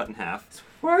getting cut in half. It's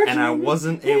working. And I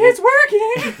wasn't able... It's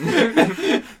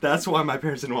working! That's why my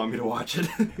parents didn't want me to watch it.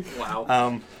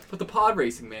 Wow. But the pod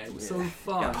racing, man, was so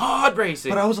fun. Yeah, pod racing!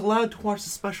 But I was allowed to watch the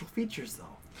special features, though.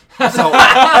 So,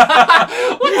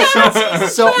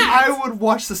 I would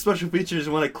watch the special features,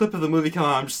 and when a clip of the movie came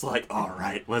on, I'm just like, all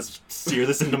right, let's steer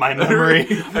this into my memory.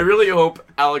 I really hope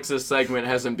Alex's segment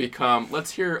hasn't become,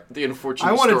 let's hear the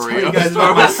unfortunate story. I want to tell you guys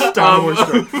about my Star Wars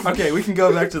story. Okay, we can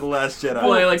go back to The Last Jedi.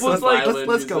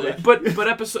 Let's go back. But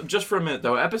episode, just for a minute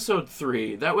though, Episode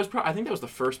 3, that was I think that was the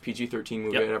first PG-13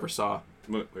 movie I ever saw.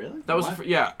 Really? That was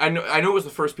I know it was the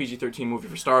first PG-13 movie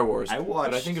for Star Wars.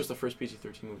 But I think it was the first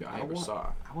PG-13 movie I ever saw.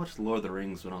 I watched Lord of the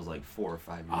Rings when I was like 4 or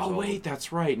 5 years old. Oh wait,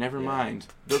 that's right. Never mind.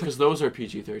 Because those are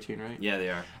PG-13, right? Yeah, they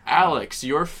are. Alex,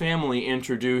 your family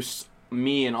introduced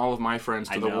me and all of my friends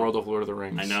to the world of Lord of the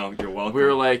Rings. I know. You're welcome. We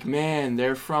were like, man,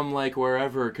 they're from like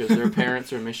wherever because their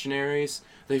parents are missionaries.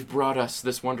 They've brought us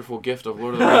this wonderful gift of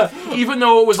Lord of the Rings, even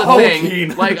though it was a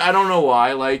thing. Like I don't know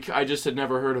why. Like I just had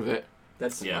never heard of it.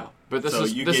 Yeah. But this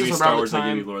is around Star Wars, the time. I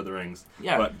gave you Lord of the Rings.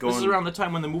 Yeah, but this is around the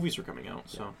time when the movies were coming out.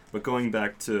 So, but going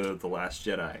back to The Last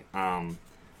Jedi,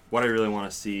 what I really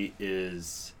want to see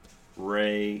is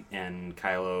Rey and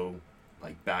Kylo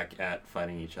like back at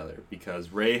fighting each other because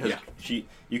Rey has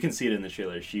you can see it in the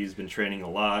trailer. She's been training a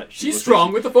lot. She's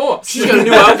strong with the Force. She's got a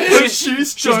new outfit.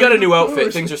 She's got a new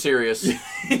outfit. Things are serious.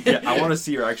 Yeah, I want to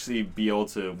see her actually be able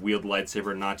to wield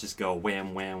lightsaber, not just go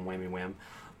wham wham whammy wham.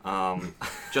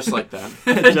 Just like that.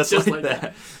 just like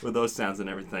that with those sounds and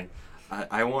everything.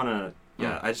 I want to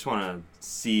Yeah, I just want to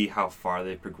see how far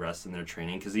they progressed in their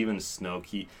training, because even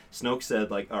Snoke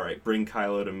said, like, all right, bring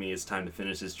Kylo to me, it's time to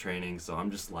finish his training, so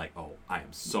I'm just like, oh, I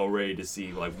am so ready to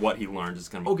see, like, what he learns is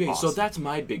going to be awesome. So that's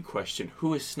my big question.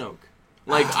 Who is Snoke?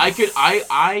 Like,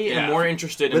 I am more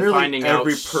interested in finding out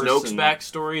Snoke's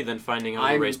backstory than finding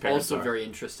out who Rey's parents are. I'm also very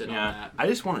interested in that. I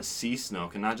just want to see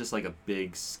Snoke, and not just, like, a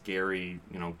big, scary,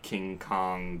 King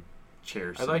Kong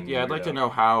chair. I'd like to know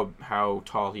how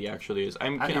tall he actually is.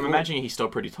 I'm imagining he's still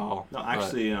pretty tall. No,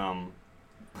 actually,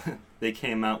 they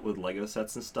came out with Lego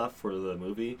sets and stuff for the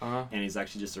movie, and he's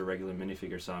actually just a regular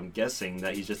minifigure. So I'm guessing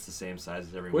that he's just the same size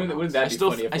as everyone else. Wouldn't that be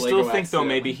funny if I still think though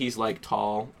maybe he's like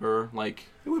tall or like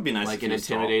it would be nice, like an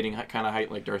intimidating kind of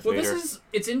height like Darth Vader.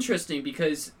 It's interesting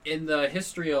because in the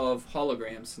history of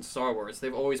holograms in Star Wars,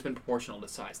 they've always been proportional to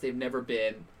size. They've never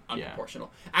been unproportional.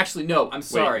 Actually, no, I'm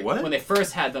sorry. Wait, when they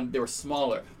first had them, they were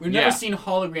smaller. We've never seen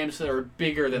holograms that are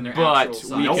bigger than their actual size.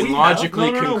 But we can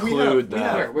logically conclude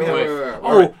that.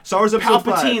 Where? Star Wars Episode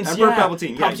 5. Emperor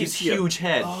Palpatine. Palpatine's huge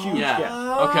head.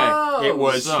 Okay. It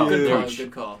was huge.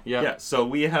 Good call. Yeah. So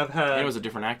we have had. And it was a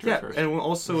different actor at first. And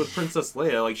also with Princess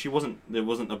Leia, like it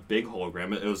wasn't a big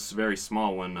hologram. It was very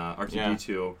small when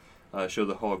R2-D2 showed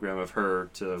the hologram of her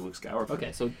to Luke Skywalker.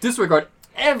 Okay, so disregard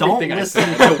everything I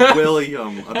said. Don't listen to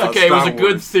William about okay, it was a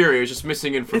good theory. It was just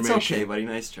missing information. It's okay, buddy.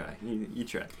 Nice try. You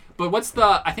try. But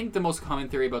I think the most common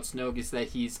theory about Snoke is that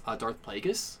he's Darth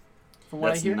Plagueis, from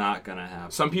what I hear. That's not going to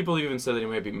happen. Some people even said that he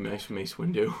might be Mace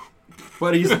Windu.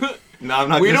 But he's... No, I'm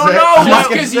not we going to say don't know. Just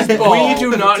because he's bald. We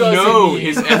do not know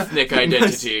his ethnic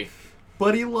identity.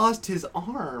 But he lost his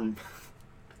arm.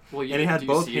 Well, and he had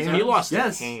both hands. He lost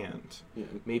his hand. Yeah.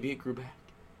 Maybe it grew back.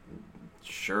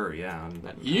 Sure, yeah.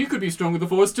 He could be strong with the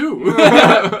Force, too.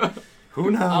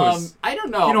 Who knows? I don't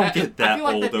know. You don't get that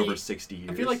old over 60 years.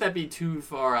 I feel like that'd be too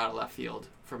far out of left field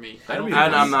for me. I don't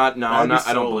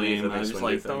believe in this.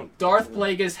 Darth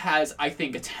Plagueis has, I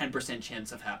think, a 10%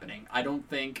 chance of happening. I don't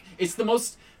think... It's the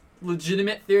most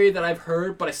legitimate theory that I've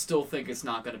heard, but I still think it's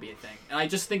not going to be a thing. And I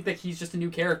just think that he's just a new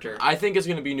character. I think it's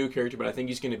going to be a new character, but I think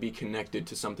he's going to be connected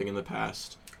to something in the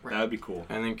past. Right. That would be cool.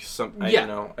 I think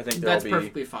I think that's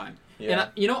perfectly fine. Yeah.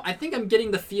 And I think I'm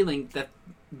getting the feeling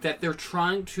that they're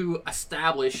trying to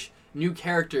establish new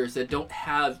characters that don't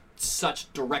have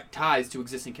such direct ties to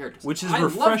existing characters. Which is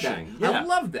refreshing. I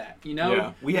love that,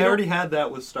 Yeah. We already had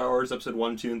that with Star Wars Episode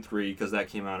 1, 2, and 3, because that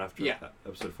came out after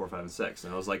Episode 4, 5, and 6.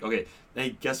 And I was like, okay,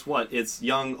 hey, guess what? It's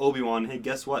young Obi-Wan. Hey,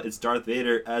 guess what? It's Darth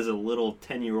Vader as a little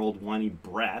 10-year-old whiny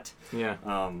brat. Yeah.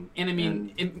 And I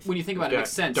mean, when you think about it, it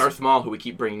makes sense. Darth Maul, who we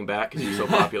keep bringing back because he's so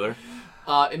popular.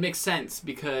 It makes sense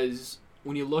because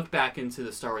when you look back into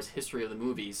the Star Wars history of the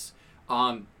movies,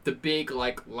 the big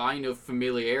line of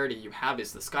familiarity you have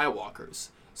is the Skywalkers.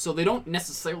 So they don't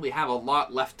necessarily have a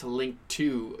lot left to link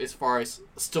to as far as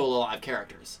still alive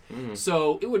characters. Mm-hmm.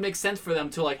 So it would make sense for them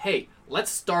to hey, let's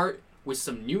start with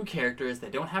some new characters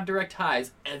that don't have direct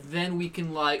ties, and then we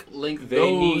can link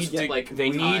those. They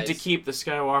need to keep the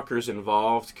Skywalkers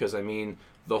involved because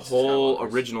the whole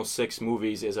original 6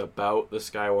 movies is about the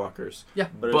Skywalkers. Yeah.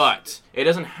 But it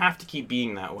doesn't have to keep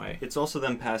being that way. It's also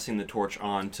them passing the torch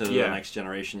on to the next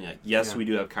generation. Yes, we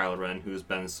do have Kylo Ren, who is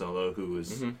Ben Solo, who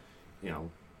is,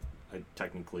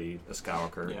 technically a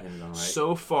Skywalker. Yeah.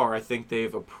 So far, I think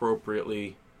they've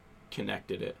appropriately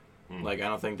connected it. I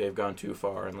don't think they've gone too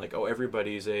far and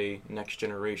everybody's a next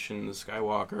generation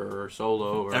Skywalker or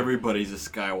Solo. Or... Everybody's a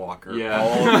Skywalker. Yeah.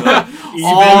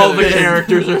 All the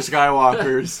characters are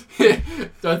Skywalkers.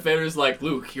 Darth Vader's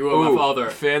Luke, you are my father.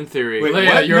 Fan theory. Wait,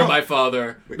 Leia, you're my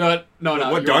father. No.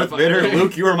 What, Darth Vader?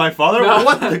 Luke, you are my father? No.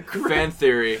 What the crap? Fan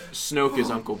theory. Snoke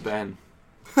is Uncle Ben.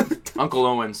 Uncle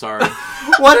Owen, sorry.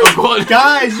 What?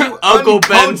 Guys, you Uncle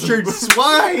uncultured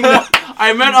swine!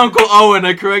 I meant Uncle Owen.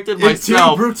 I corrected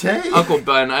myself. Brute. Uncle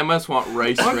Ben. I must want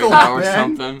rice right now or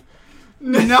something.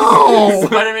 No!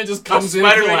 Spider-Man just comes in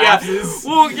and collapses.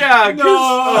 Well, yeah,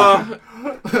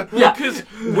 because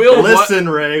Will... Listen,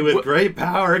 Ray, with great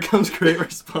power comes great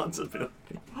responsibility.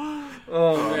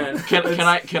 Oh man!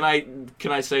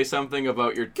 Can I say something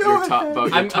about your topic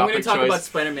choice? I'm going to talk about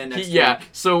Spider-Man next week. Yeah,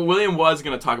 so William was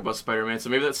going to talk about Spider-Man, so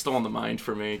maybe that's still on the mind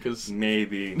for me.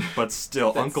 Maybe, but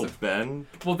still, Uncle Ben.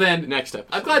 Well then, next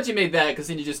episode. I'm glad you made that because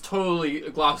then you just totally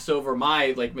glossed over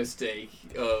my mistake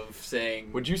of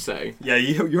saying. What'd you say? Yeah,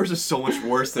 yours is so much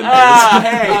worse than his.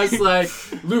 Hey. I was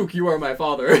like, Luke, you are my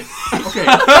father. Okay,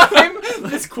 I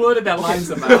misquoted that line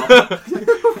somehow.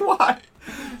 Why?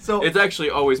 So it's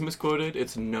actually always misquoted.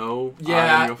 It's no.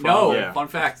 Yeah, no. Fun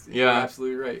fact. Yeah, you're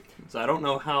absolutely right. So I don't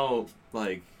know how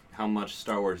how much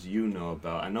Star Wars you know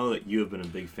about. I know that you have been a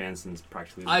big fan since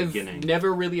practically the beginning. I've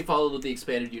never really followed the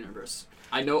expanded universe.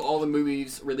 I know all the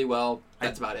movies really well.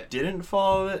 That's about it. Didn't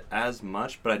follow it as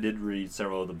much, but I did read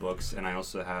several of the books, and I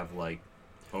also have like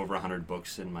over 100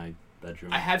 books in my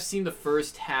bedroom. I have seen the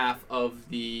first half of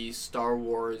the Star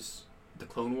Wars, the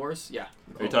Clone Wars. Yeah.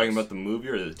 Are you talking about the movie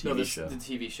or the TV show? The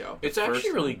TV show. It's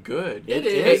actually really good. It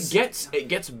is. It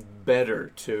gets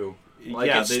better too. Like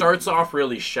yeah, it starts off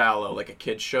really shallow, like a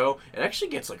kid's show. It actually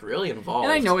gets like really involved.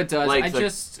 And I know it does. Like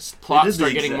plots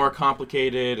start getting more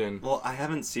complicated, and well, I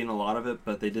haven't seen a lot of it,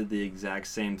 but they did the exact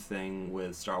same thing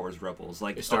with Star Wars Rebels.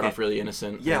 Like it started off really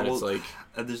innocent. Yeah, and well, it's like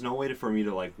there's no way for me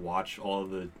to like watch all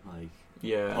of the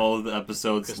all of the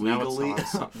episodes legally. Now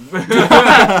it's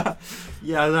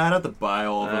yeah, I'd have to buy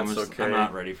all of them. That's okay. I'm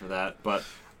not ready for that, but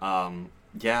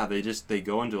yeah, they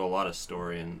go into a lot of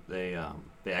story, and they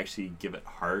actually give it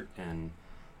heart, and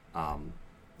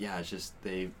it's just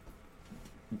they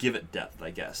give it depth,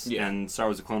 I guess. Yeah. And Star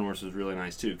Wars: The Clone Wars was really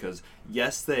nice too, because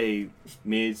yes, they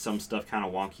made some stuff kind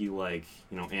of wonky, like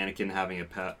Anakin having a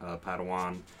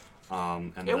Padawan.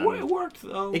 And it worked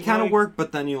though. It kind of worked,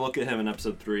 but then you look at him in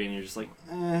Episode 3, and you're just like,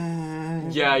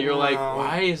 yeah, you're like,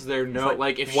 why is there no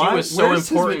like if she was so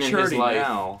important in his life?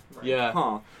 Now? Yeah.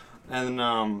 Huh.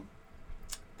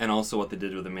 And also what they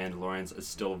did with the Mandalorians is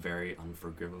still very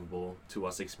unforgivable to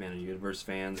us expanded universe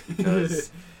fans,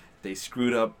 because they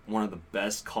screwed up one of the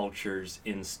best cultures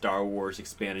in Star Wars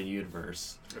expanded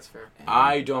universe. That's fair. And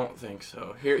I don't think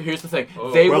so. Here's the thing.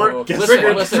 They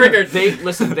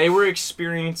were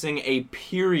experiencing a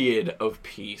period of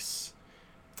peace.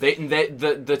 The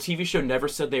TV show never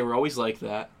said they were always like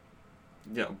that.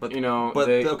 Yeah, but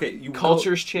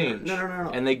cultures change.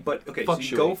 No. And they fluctuate. So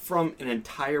you go from an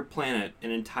entire planet, an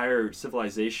entire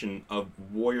civilization of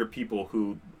warrior people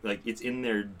who it's in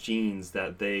their genes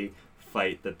that they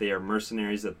fight, that they are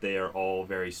mercenaries, that they are all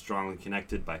very strongly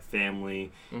connected by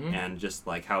family, and just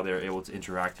like how they're able to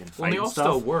interact and fight and stuff.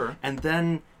 Well, they all still were. And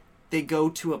then they go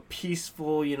to a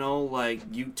peaceful,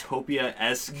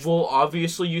 utopia-esque... Well,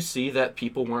 obviously you see that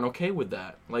people weren't okay with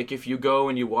that. Like, if you go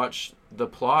and you watch the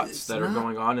plots are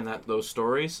going on in those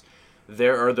stories,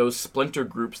 there are those splinter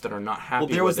groups that are not happy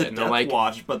with it. Well, there was the Death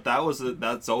Watch, but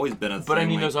that's always been a thing. But I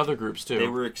mean, there's other groups, too. They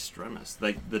were extremists.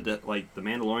 The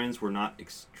Mandalorians were not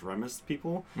extremist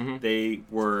people. Mm-hmm. They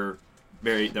were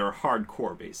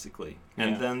hardcore, basically.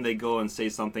 And then they go and say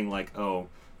something like, oh,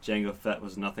 Jango Fett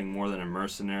was nothing more than a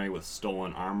mercenary with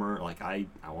stolen armor. Like, I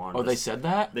wanted Oh, they said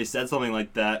that? They said something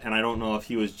like that, and I don't know if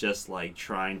he was just,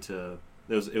 trying to...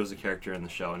 It was a character in the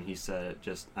show, and he said it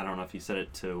just... I don't know if he said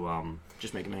it to...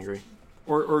 just make him angry.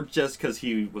 Or just because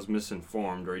he was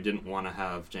misinformed, or he didn't want to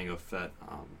have Jango Fett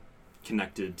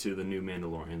connected to the new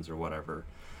Mandalorians or whatever.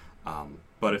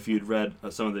 But if you'd read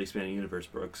some of the Expanding Universe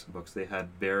books, they had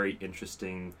very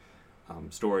interesting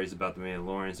stories about the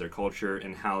Mandalorians, their culture,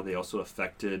 and how they also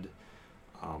affected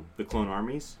the clone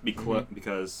armies.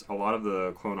 Because a lot of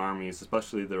the clone armies,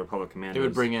 especially the Republic Commandos... They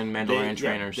would bring in Mandalorian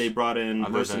trainers. They brought in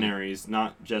mercenaries,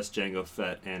 not just Jango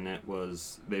Fett, and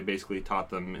they basically taught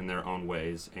them in their own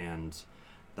ways, and...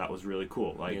 That was really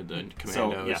cool. The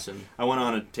commandos. I went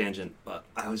on a tangent, but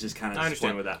I was just kind of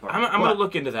disappointed with that part. I'm going to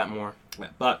look into that more. Yeah,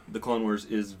 but The Clone Wars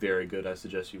is very good. I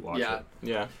suggest you watch it.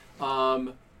 Yeah.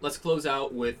 Let's close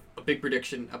out with a big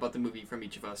prediction about the movie from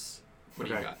each of us. What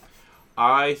do you got?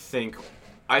 I think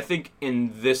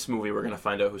in this movie we're going to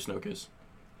find out who Snoke is.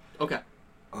 Okay.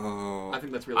 I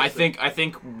think that's realistic. I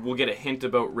think we'll get a hint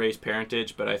about Rey's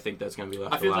parentage, but I think that's going to be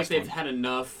left. I feel like they've had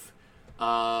enough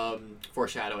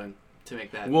foreshadowing to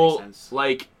make that make sense.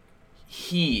 Like,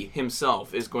 he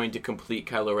himself is going to complete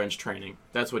Kylo Ren's training.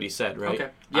 That's what he said, right?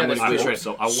 Okay. Yeah, I hope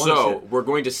so. So we're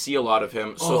going to see a lot of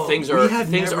him. So things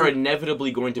are inevitably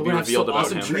going to be revealed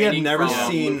about him. We have never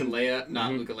seen Luke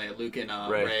and Leia, Luke and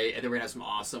Rey, and then we're gonna have some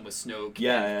awesome with Snoke.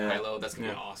 And Kylo. That's gonna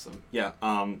be awesome. Yeah.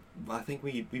 I think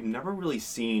we've never really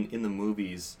seen in the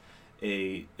movies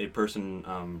a person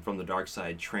from the dark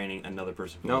side training another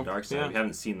person from the dark side. Yeah. We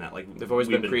haven't seen that. They've always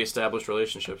been pre-established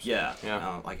relationships. Yeah.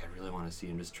 I really want to see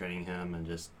him just training him and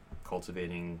just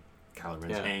cultivating Kylo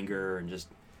Ren's anger and just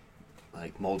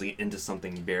molding it into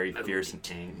something very fierce and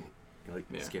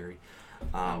scary.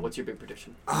 What's your big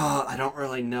prediction? I don't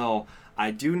really know.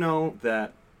 I do know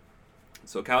that.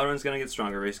 So Kylo Ren's gonna get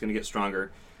stronger. Rey's gonna get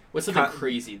stronger. What's something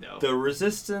crazy though? The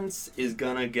Resistance is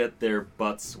gonna get their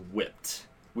butts whipped.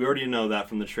 We already know that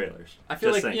from the trailers. I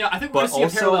feel I think we're going to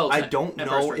see a parallel. I don't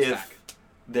know if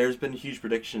there's been huge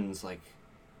predictions,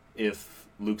 if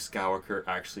Luke Skywalker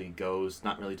actually goes,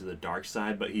 not really to the dark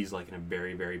side, but he's in a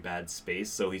very, very bad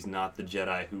space, so he's not the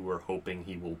Jedi who we're hoping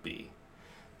he will be.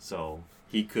 So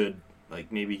he could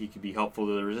like maybe he could be helpful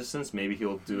to the Resistance. Maybe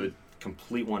he'll do a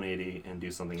complete 180 and do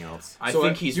something else. I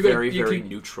think he's very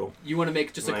neutral. You want to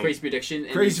make just a crazy prediction?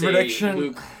 And crazy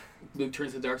prediction. Luke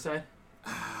turns to the dark side.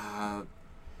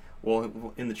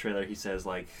 Well, in the trailer he says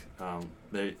like,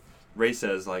 Rey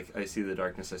says like, I see the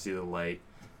darkness, I see the light.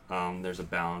 There's a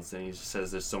balance, and he just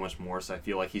says there's so much more. So I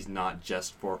feel like he's not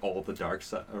just for all the dark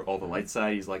side or all the light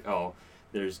side. He's like, oh,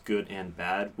 there's good and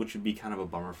bad, which would be kind of a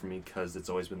bummer for me because it's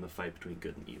always been the fight between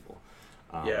good and evil.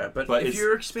 But if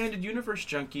you're expanded universe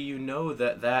junkie, you know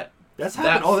that's happened.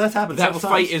 That's happened. That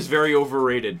fight is very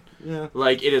overrated. Yeah,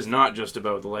 like it is not just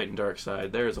about the light and dark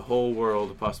side. There's a whole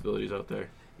world of possibilities out there.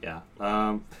 Yeah.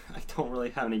 I don't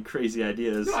really have any crazy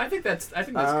ideas. No, I think that's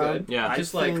good. Yeah.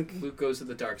 Just like Luke goes to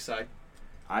the dark side.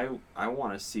 I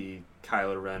want to see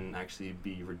Kylo Ren actually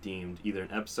be redeemed either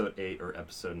in Episode 8 or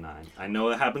Episode 9. I know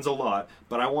it happens a lot,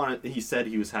 but he said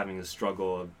he was having a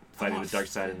struggle of fighting the dark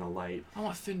side and the light. I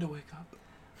want Finn to wake up.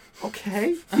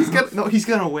 Okay. He's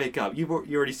gonna wake up. You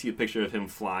already see a picture of him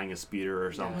flying a speeder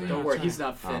or something. Don't worry, he's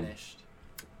not finished.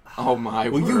 Oh my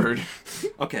word.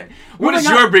 Okay. What is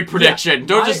your big prediction?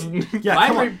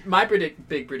 My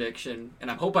big prediction, and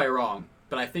I hope I'm wrong,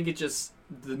 but I think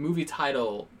the movie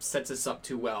title sets us up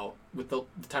too well with the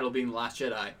title being The Last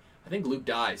Jedi. I think Luke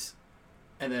dies,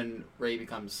 and then Rey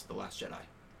becomes the Last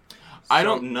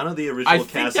Jedi. None of the original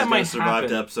cast is going to survive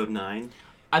to Episode 9.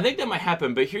 I think that might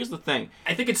happen, but here's the thing.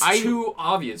 I think it's too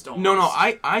obvious. No.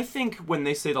 I think when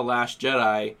they say The Last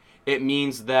Jedi, it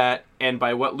means that, and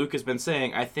by what Luke has been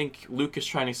saying, I think Luke is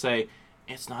trying to say,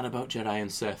 it's not about Jedi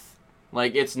and Sith.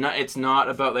 Like, it's not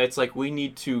about that. It's like, we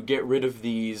need to get rid of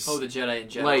these... Oh, the Jedi in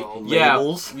general. Like,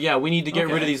 labels? Yeah, we need to get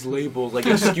rid of these labels. Like,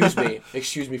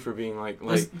 excuse me for being like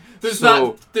there's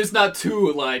not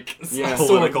too, like... Yeah.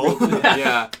 Political.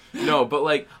 Yeah. No, but,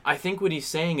 like, I think what he's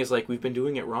saying is, like, we've been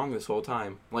doing it wrong this whole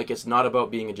time. Like, it's not about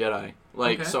being a Jedi.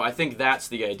 Like, so I think that's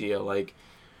the idea. Like...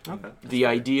 Okay. The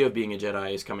idea of being a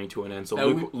Jedi is coming to an end. So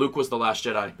Luke was the last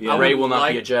Jedi. Yeah. Rey will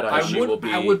not be a Jedi. She will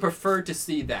be. I would prefer to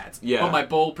see that. Yeah. But my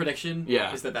bold prediction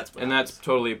is that's what happens. That's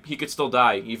totally... He could still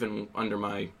die, even under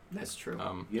my... That's true.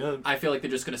 I feel like they're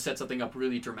just going to set something up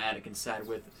really dramatic and sad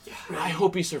with... I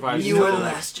hope he survives. You are the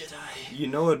last Jedi. You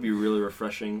know what would be really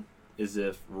refreshing is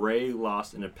if Rey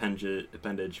lost an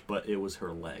appendage, but it was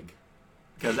her leg.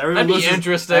 Because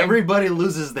interesting. Everybody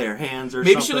loses their hands or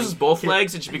Maybe something. she loses both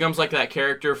legs and she becomes like that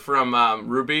character from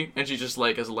Ruby, and she just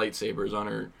like has lightsabers on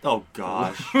her. Oh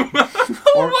gosh.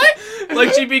 What?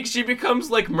 Like she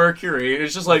becomes like Mercury, and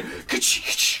it's just like like she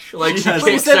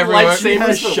kicks everywhere. She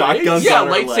has shotguns on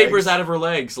her lightsabers legs. out of her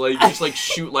legs. Like just like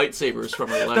shoot lightsabers from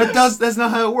her legs. That's not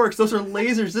how it works. Those are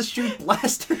lasers. Just shoot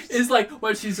blasters. It's like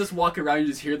when she's just walking around, you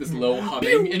just hear this low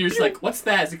humming, and you're just like, "What's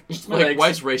that?" It's like, why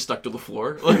is Rey stuck to the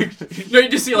floor? Like, no, you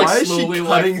just see like slowly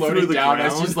like floating down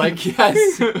as she's like,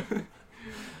 "Yes."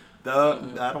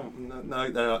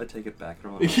 I take it back. I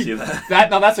don't want to see that.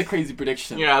 That's a crazy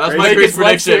prediction. Yeah, that's my crazy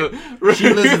prediction. She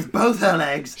loses both her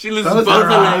legs. She loses both her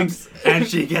legs, and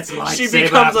she gets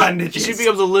lightsaber appendages. She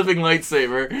becomes a living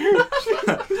lightsaber.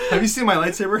 Have you seen my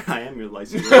lightsaber? I am your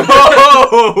lightsaber.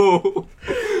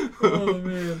 Oh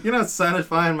man! You know, it's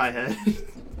satisfying my head.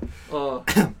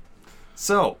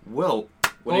 So, Will,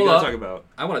 what are you going to talk about?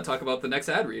 I want to talk about the next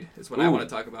ad read. Is what I want to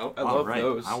talk about. I love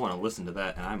those. I want to listen to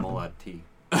that, and I'm all out of tea.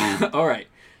 All right.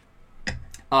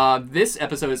 This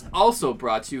episode is also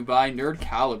brought to you by Nerd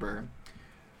Caliber.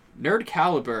 Nerd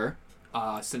Caliber,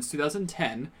 since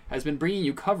 2010, has been bringing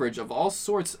you coverage of all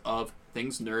sorts of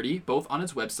things nerdy, both on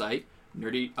its website,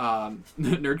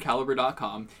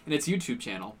 nerdcaliber.com, and its YouTube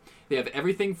channel. They have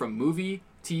everything from movie,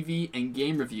 TV, and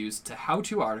game reviews to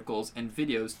how-to articles and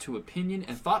videos to opinion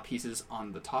and thought pieces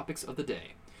on the topics of the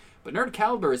day. But Nerd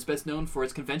Caliber is best known for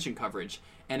its convention coverage,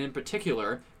 and in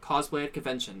particular, cosplay at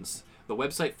conventions. The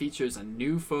website features a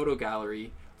new photo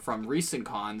gallery from recent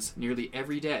cons nearly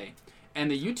every day, and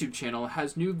the YouTube channel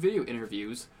has new video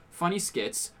interviews, funny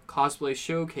skits, cosplay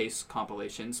showcase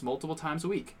compilations multiple times a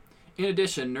week. In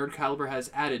addition, Nerd Caliber has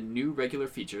added new regular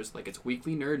features like its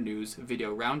weekly Nerd News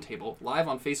video roundtable live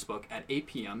on Facebook at 8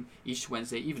 p.m. each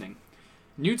Wednesday evening.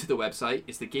 New to the website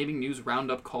is the gaming news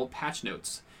roundup called Patch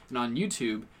Notes, and on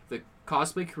YouTube, the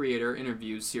cosplay creator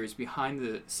interviews series Behind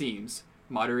the Scenes,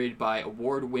 moderated by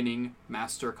award-winning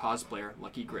master cosplayer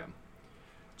Lucky Grimm.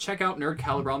 Check out Nerd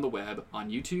Caliber on the web,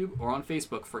 on YouTube, or on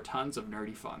Facebook for tons of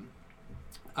nerdy fun.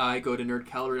 I go to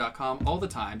nerdcaliber.com all the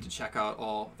time to check out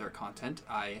all their content.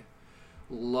 I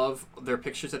love their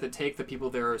pictures that they take. The people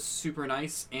there are super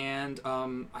nice, and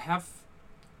I have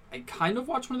kind of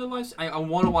watch one of their live. I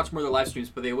want to watch more of their live streams,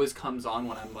 but they always comes on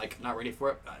when I'm like not ready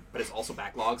for it. But it's also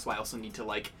backlog, so I also need to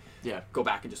like go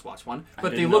back and just watch one.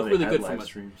 But they look really good from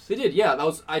it. They did,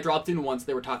 yeah. I dropped in once.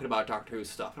 They were talking about Doctor Who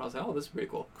stuff, and I was like, oh, this is pretty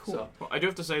cool. So well, I do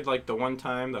have to say, like the one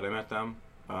time that I met them,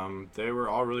 they were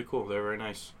all really cool. They were very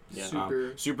nice. Yeah.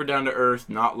 Super down to earth.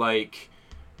 Not like.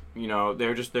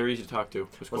 They're easy to talk to.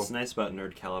 What's nice about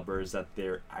Nerd Caliber is that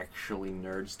they're actually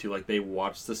nerds too. Like they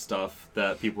watch the stuff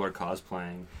that people are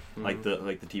cosplaying, like the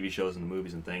TV shows and the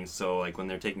movies and things. So like when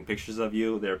they're taking pictures of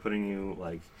you, they're putting you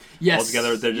like all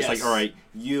together. They're just like, all right,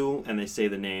 you, and they say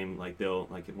the name. Like they'll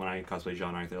like when I cosplay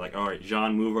Jean Arc, they're like, all right,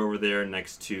 Jean, move over there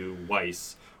next to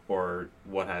Weiss or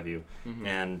what have you.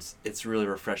 And it's really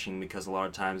refreshing because a lot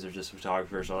of times they're just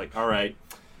photographers are like, all right.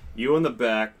 You in the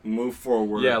back, move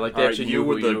forward. Yeah, like they actually you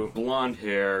with the blonde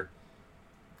hair,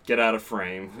 get out of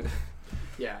frame.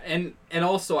 Yeah, and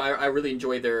also I really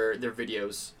enjoy their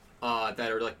videos that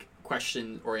are like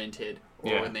question oriented,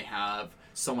 or when they have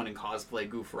someone in cosplay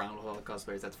goof around with all the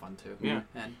cosplayers. That's fun too. Yeah,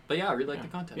 but I really like the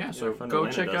content. Yeah, so go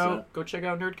check out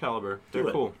Nerd Caliber.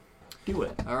 They're cool. Do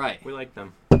it. All right, we like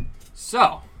them.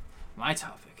 So, my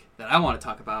topic that I want to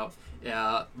talk about.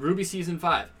 RWBY Season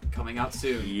 5 coming out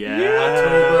soon.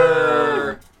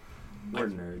 October. We're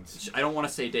nerds. I don't want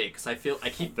to say date because I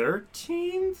keep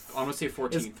 13th. I want to say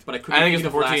 14th, but I couldn't. I think it's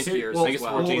the 14th. Last year's I think it's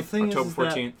 14th. October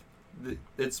 14th.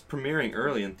 It's premiering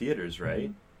early in theaters,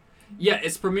 right? Yeah,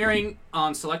 it's premiering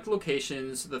on select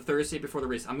locations the Thursday before the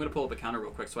release. I'm going to pull up a counter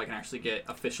real quick so I can actually get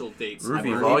official dates.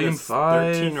 RWBY Volume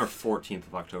 5. 13th or 14th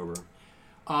of October.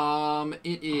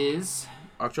 It is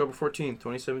October 14th,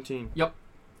 2017. Yep.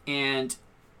 And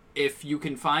if you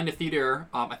can find a theater,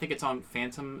 I think it's on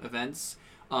Phantom Events,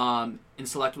 in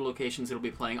selected locations, it'll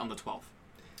be playing on the 12th.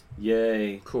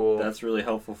 Yay. Cool. That's really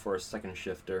helpful for a second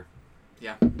shifter.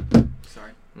 Yeah.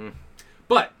 Sorry.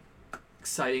 But,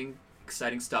 exciting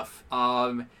stuff.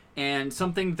 And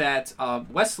something that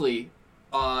Wesley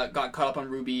got caught up on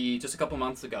RWBY just a couple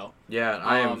months ago. Yeah,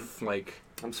 I am,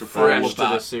 I'm surprised to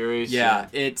the series. Yeah,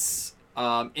 it's...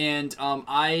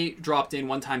 I dropped in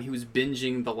one time. He was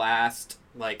binging the last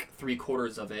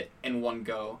 3/4 of it in one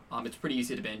go. It's pretty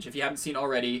easy to binge. If you haven't seen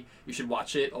already, you should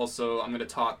watch it. Also, I'm going to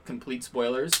talk complete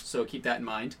spoilers, so keep that in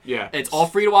mind. Yeah, it's all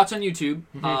free to watch on YouTube,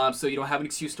 so you don't have an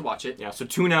excuse to watch it. Yeah, so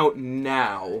tune out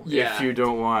now if you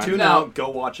don't want. Tune out, go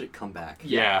watch it, come back.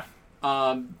 Yeah.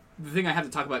 The thing I have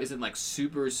to talk about isn't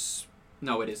super.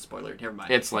 No, it is spoiler. Never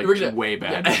mind. It's way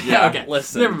bad. Yeah. Okay.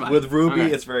 Listen, never mind. With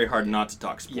RWBY, it's very hard not to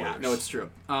talk spoilers. Yeah, no, it's true.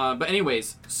 But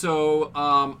anyways, so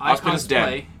I Osmond's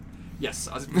dead. Yes.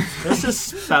 Let's just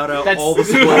spout out all the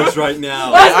spoilers right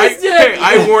now.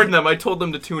 I warned them. I told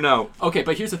them to tune out. Okay,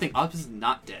 but here's the thing. Osmond's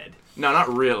not dead. No,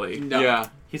 not really. No. Yeah.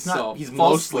 He's not. He's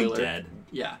mostly dead.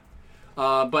 Yeah.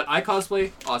 But I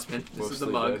cosplay Osmond. This is the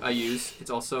mug dead. I use.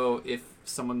 It's also if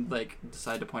someone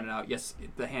decided to point it out. Yes,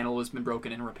 the handle has been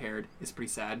broken and repaired. It's pretty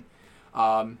sad.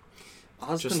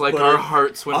 Just like our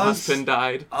hearts when Osmond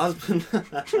died. Osmond,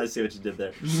 I see what you did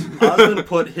there. Osmond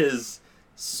put his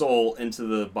soul into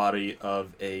the body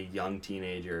of a young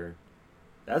teenager.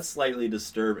 That's slightly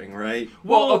disturbing, right?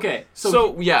 Well, okay.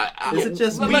 So yeah, is it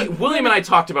just William and I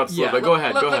talked about this a little bit. Go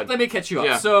ahead. Let me catch you up.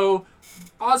 Yeah. So,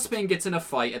 Osmond gets in a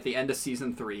fight at the end of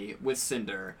season 3 with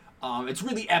Cinder. It's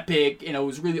really epic. It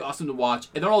was really awesome to watch.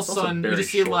 And then all of a sudden, you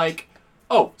just see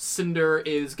Cinder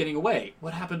is getting away.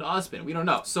 What happened to Osmond? We don't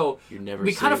know. So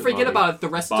we kind of forget about it the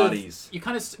rest of you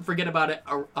kind of forget about it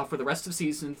for the rest of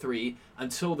season 3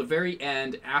 until the very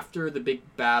end after the big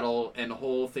battle and the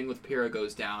whole thing with Pyrrha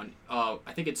goes down. I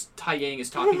think it's Tai Yang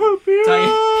is talking.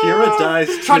 Pyrrha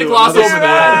dies. Trying to gloss over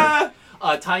that.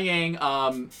 Tai Yang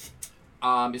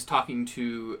is talking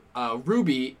to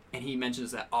RWBY and he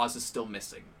mentions that Oz is still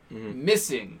missing.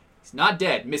 Missing. He's not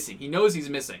dead. Missing. He knows he's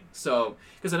missing. So,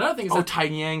 because another thing is that Tai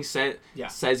Yang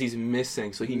says he's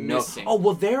missing, so he knows. Missing. Oh,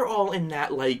 well, they're all in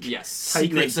that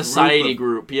secret society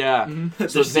group. Yeah.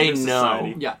 So they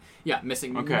know. Yeah,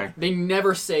 missing. Okay. They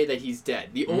never say that he's dead.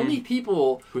 The only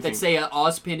people that say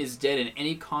Ozpin is dead in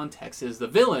any context is the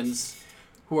villains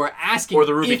who are asking or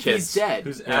the RWBY if kids. He's dead.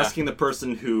 Who's asking the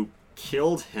person who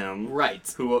killed him,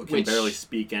 right? Who can barely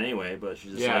speak anyway, but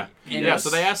she's just so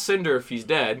they ask Cinder if he's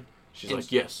dead. She's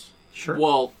like, yes. Sure.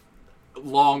 Well,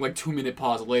 long 2-minute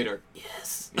pause later.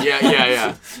 Yes.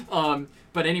 Yeah.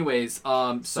 But anyways,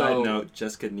 Side note: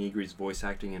 Jessica Negri's voice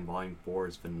acting in Volume 4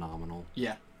 is phenomenal.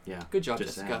 Yeah. Yeah. Good job,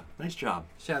 Jessica. Nice job.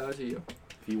 Shout out to you.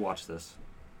 If you watch this,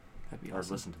 that'd be or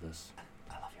awesome. listen to this,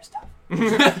 I love your stuff.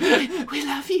 We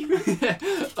love you.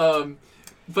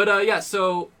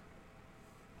 So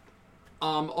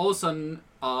all of a sudden,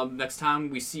 next time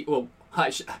we see,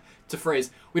 to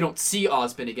phrase, we don't see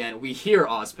Ozpin again, we hear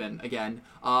Ozpin again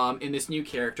in this new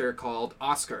character called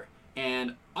Oscar.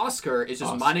 And Oscar is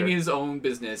just minding his own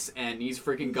business, and he's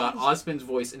freaking got Ozpin's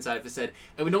voice inside of his head.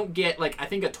 And we don't get, like, I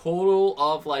think a total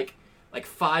of, like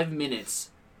 5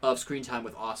 minutes of screen time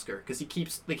with Oscar, because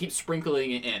they keep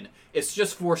sprinkling it in. It's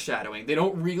just foreshadowing. They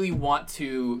don't really want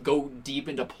to go deep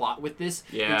into plot with this.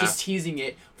 Yeah. They're just teasing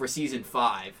it for season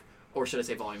 5. Or should I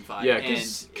say Volume 5? Yeah,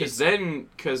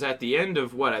 because at the end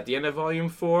of Volume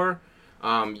 4,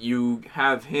 you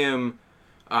have him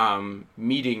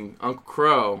meeting Uncle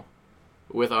Crow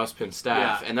with Ozpin's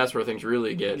staff, and that's where things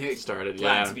really get started.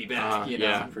 Glad to be back, you know.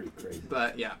 Yeah. Pretty crazy.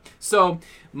 But yeah. So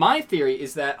my theory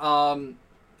is that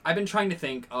I've been trying to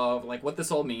think of like what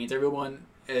this all means. Everyone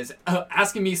is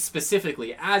asking me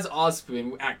specifically as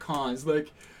Ozpin at cons,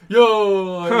 like,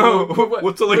 yo,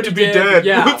 what's it like to be dead?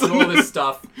 Yeah, all this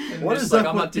stuff. And what is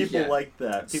up with people like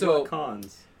that? People at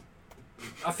cons.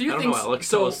 A few things.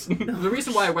 So the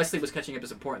reason why Wesley was catching up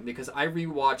is important because I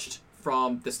rewatched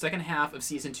from the second half of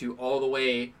season 2 all the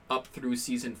way up through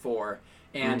season 4,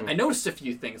 and I noticed a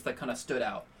few things that kind of stood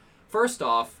out. First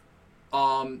off,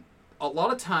 a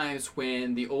lot of times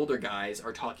when the older guys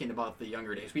are talking about the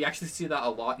younger days, we actually see that a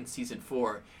lot in season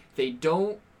 4. They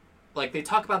don't, like, they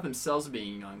talk about themselves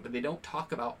being young, but they don't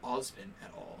talk about Ozpin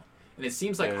at all. And it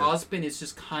seems like Ozpin is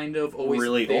just kind of always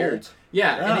really there. Old.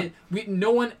 Yeah. And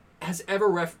no one has ever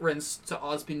referenced to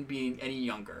Ozpin being any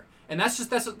younger. And that's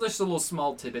just a little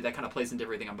small tidbit that kind of plays into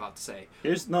everything I'm about to say.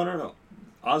 No.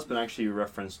 Ozpin actually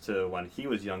referenced to when he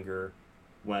was younger,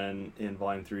 when in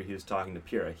Volume 3 he was talking to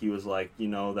Pyrrha. He was like, you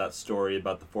know, that story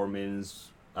about the 4 maidens,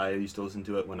 I used to listen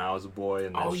to it when I was a boy.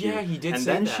 And then he did say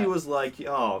that. And then she was like,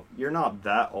 oh, you're not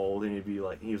that old. And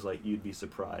he was like, you'd be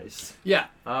surprised. Yeah.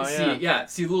 Oh,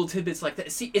 See little tidbits like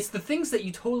that. See, it's the things that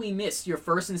you totally miss your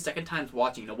first and second times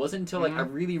watching. It wasn't until like I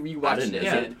really rewatched it.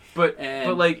 Yeah. But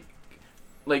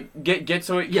get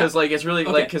so it because like it's really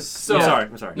okay. like because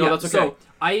I'm sorry. No, that's okay. So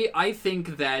I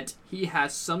think that he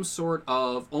has some sort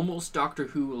of almost Doctor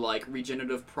Who like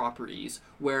regenerative properties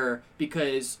where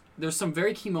because there's some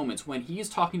very key moments when he is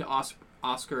talking to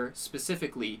Oscar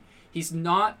specifically, he's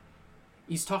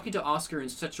talking to Oscar in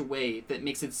such a way that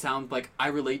makes it sound like I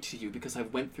relate to you because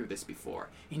I've went through this before.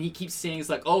 And he keeps saying it's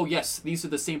like, oh yes, these are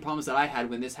the same problems that I had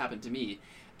when this happened to me.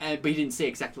 But he didn't say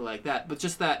exactly like that. But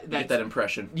just that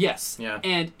impression. Yes. Yeah.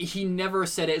 And he never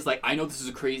said it as like, I know this is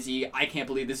crazy. I can't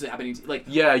believe this is happening. Like.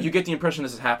 Yeah, you get the impression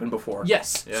this has happened before.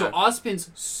 Yes. Yeah. So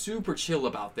Ozpin's super chill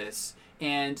about this,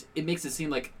 and it makes it seem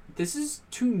like this is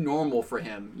too normal for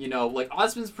him. You know, like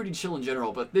Ozpin's pretty chill in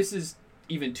general, but this is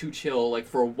even too chill, like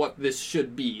for what this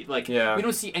should be. Like, we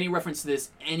don't see any reference to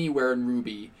this anywhere in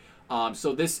RWBY.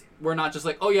 So this, we're not just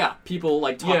like, oh yeah, people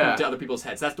like talking to other people's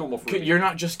heads. That's normal for RWBY. You're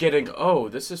not just getting, oh,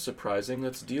 this is surprising.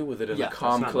 Let's deal with it in a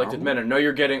calm, collected manner. No,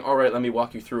 you're getting, all right, let me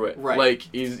walk you through it. Right. Like,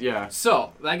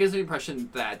 So that gives the impression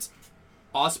that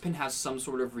Ozpin has some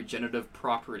sort of regenerative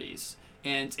properties,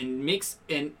 and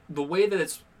the way that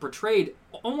it's portrayed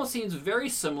almost seems very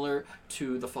similar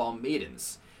to the Fallen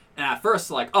Maidens. And at first,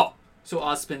 like, oh, so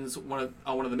Ozpin's one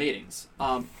of the maidens.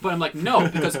 But I'm like, no,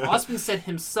 because Ozpin said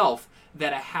himself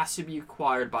that it has to be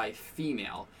acquired by a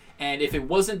female. And if it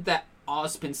wasn't that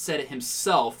Ozpin said it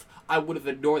himself, I would have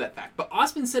ignored that fact. But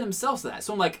Ozpin said himself that.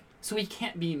 So I'm like, so he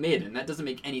can't be maiden. That doesn't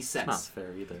make any sense. It's not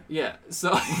fair either. Yeah,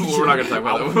 so... we're not going to talk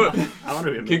about that. I want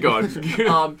to be a maiden. Keep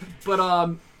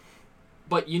going.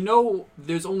 But you know,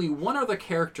 there's only one other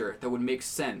character that would make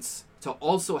sense to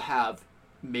also have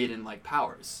maiden-like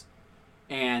powers.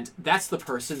 And that's the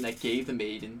person that gave the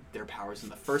maiden their powers in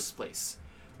the first place.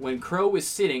 When Crow was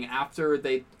sitting after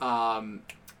they,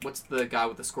 what's the guy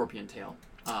with the scorpion tail?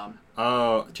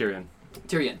 Tyrion.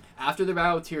 Tyrion. After the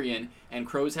battle with Tyrion, and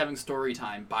Crow's having story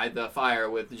time by the fire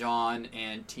with Jon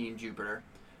and Team Jupiter.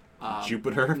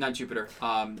 Jupiter? Not Jupiter.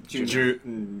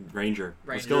 Ranger.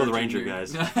 Let's go with the Ranger,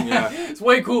 guys. Yeah. It's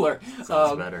way cooler.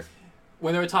 Sounds better.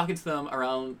 When they were talking to them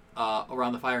around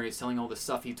the fire and he was telling all this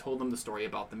stuff, he told them the story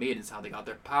about the maidens, how they got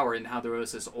their power, and how there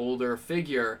was this older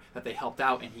figure that they helped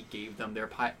out, and he gave them their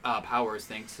powers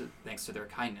thanks to their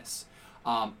kindness.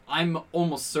 I'm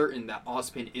almost certain that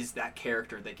Ozpin is that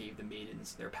character that gave the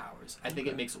maidens their powers. I think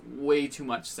it makes way too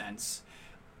much sense.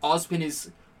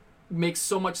 Ozpin makes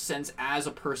so much sense as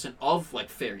a person of like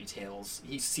fairy tales.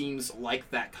 He seems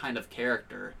like that kind of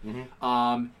character,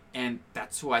 and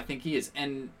that's who I think he is.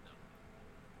 And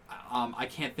I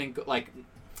can't think, like,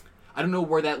 I don't know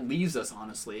where that leaves us,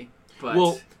 honestly. But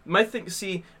well, my thing,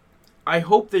 see, I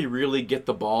hope they really get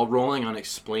the ball rolling on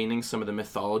explaining some of the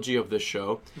mythology of this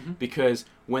show, because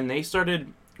when they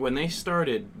started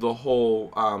the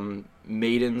whole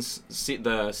maidens,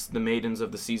 the maidens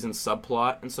of the season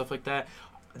subplot and stuff like that.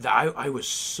 I was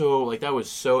so like that was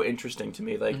so interesting to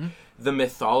me. Like the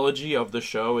mythology of the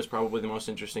show is probably the most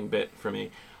interesting bit for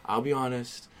me. I'll be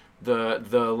honest. The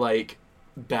like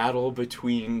battle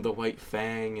between the White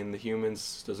Fang and the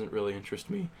humans doesn't really interest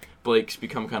me. Blake's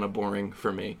become kind of boring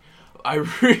for me. I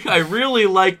really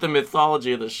like the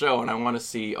mythology of the show, and I want to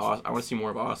see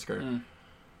more of Oscar.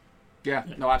 Yeah,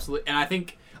 no, absolutely. And I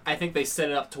think they set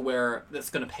it up to where that's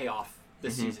going to pay off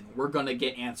this season. We're going to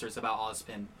get answers about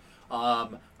Ozpin.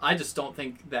 I just don't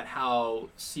think that how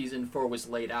season 4 was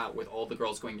laid out with all the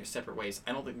girls going their separate ways,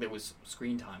 I don't think there was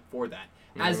screen time for that.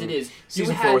 As it is,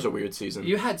 season 4 was a weird season.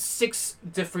 You had 6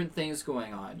 different things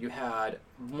going on. You had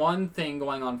one thing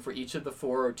going on for each of the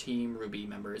 4 Team RWBY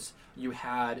members. You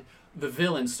had the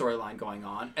villain storyline going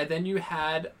on, and then you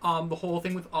had the whole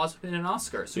thing with Ozpin and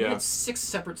Oscar. So you had 6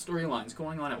 separate storylines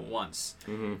going on at once.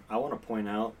 I want to point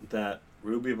out that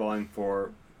RWBY Volume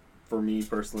 4, for me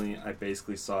personally, I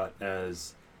basically saw it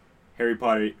as Harry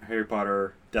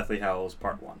Potter Deathly Hallows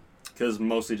Part 1. Because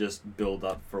mostly just build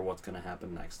up for what's going to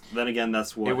happen next. Then again,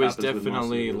 that's what happens with most of the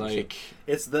definitely movies. like...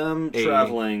 It's them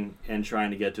traveling and trying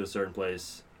to get to a certain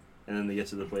place, and then they get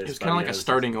to the place... It was kind of like a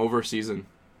starting over season.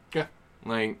 Yeah.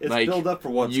 It's build up for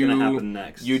what's going to happen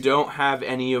next. You don't have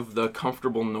any of the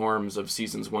comfortable norms of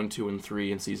seasons 1, 2, and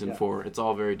 3 and season 4. It's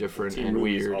all very different and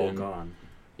weird. All gone.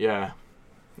 Yeah.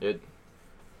 It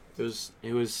was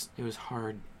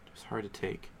hard. It was hard to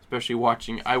take. Especially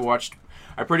watching...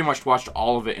 I pretty much watched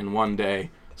all of it in one day.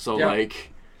 So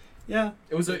like, it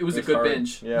was a good hard.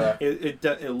 binge. Yeah,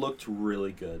 it looked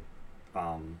really good,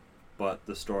 but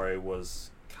the story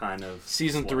was kind of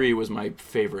season slow. 3 was my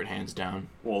favorite, hands down.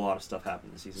 Well, a lot of stuff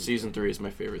happened in season. Season 3 is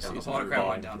my favorite season. A lot of crap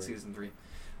went down season 3.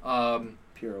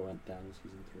 Pyrrha went down in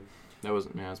season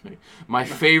 3. That's me.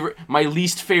 My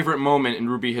least favorite moment in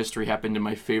RWBY history happened in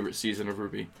my favorite season of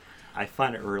RWBY. I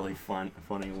find it really funny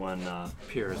when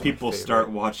Pyrrha's people start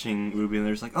watching RWBY and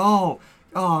they're just like,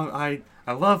 I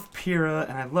love Pyrrha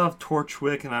and I love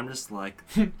Torchwick, and I'm just like,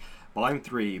 Volume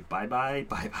 3, bye.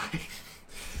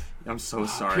 I'm so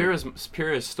sorry.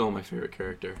 Pyrrha is still my favorite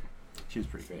character. She was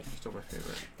pretty great. Still my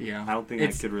favorite. Yeah. I don't think I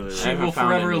could really... She will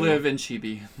forever live in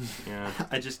Chibi. Yeah.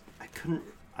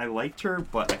 I liked her,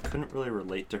 but I couldn't really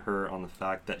relate to her on the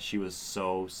fact that she was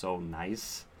so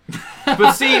nice.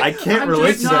 But see, I can't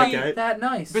relate to that guy. That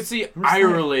nice. But see, I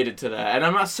related to that, and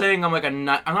I'm not saying I'm I'm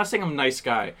not saying I'm a nice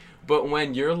guy, but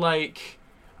when you're like,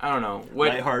 I don't know,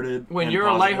 lighthearted, when you're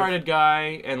positive. A lighthearted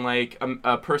guy and like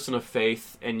a person of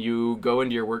faith, and you go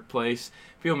into your workplace,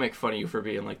 people make fun of you for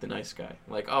being like the nice guy.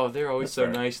 Like, oh, they're always so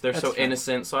nice, they're so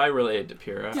innocent. So I related to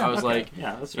Pyrrha. I was like,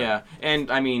 that's fair. Yeah, and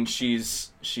I mean,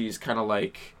 she's kind of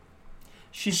like,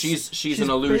 she's an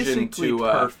allusion to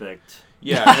perfect.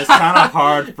 Yeah, it's kind of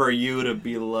hard for you to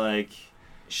be like.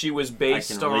 She was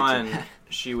based on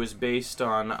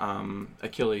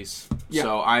Achilles. Yeah.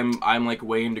 So I'm like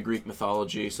way into Greek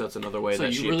mythology, so that's another way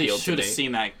that she appealed to me. So you really should have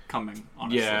seen that coming,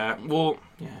 honestly. Yeah. Well,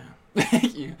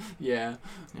 yeah.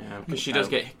 Because she does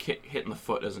get hit in the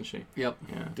foot, doesn't she? Yep.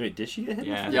 Yeah. Wait, did she get hit?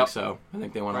 Yeah, I think so. I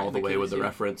think they went all the way with the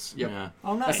reference. Yep. Yeah.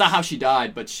 Oh, nice. That's not how she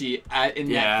died, but she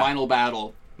in that final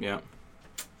battle. Yeah.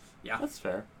 Yeah. That's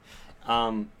fair.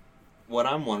 What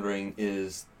I'm wondering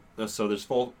is, so there's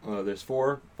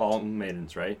 4 Fallen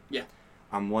Maidens, right? Yeah.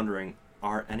 I'm wondering,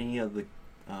 are any of the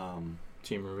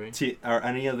Team RWBY? Are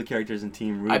any of the characters in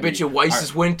Team RWBY? I bet you Weiss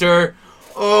is Winter.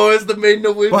 Oh, it's the Maiden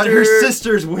of Winter. But her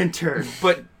sister's Winter.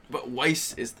 But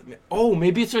Weiss is the... Oh,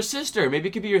 maybe it's her sister. Maybe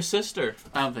it could be your sister.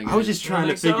 I don't think I was just trying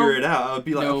to figure it out. I would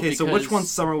be like, okay, so which one's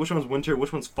summer, which one's winter,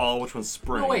 which one's fall, which one's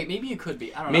spring? No, wait, maybe it could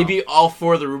be. I don't know. Maybe all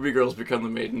 4 of the RWBY girls become the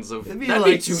Maidens of... That'd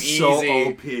be too so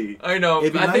easy. OP. I know.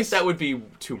 I think that would be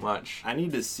too much. I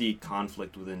need to see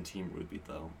conflict within Team RWBY,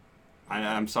 though.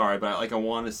 I'm sorry, but I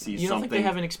want to see something. You don't think they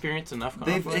haven't experienced enough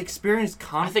conflict? They've experienced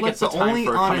conflict, I think it's but only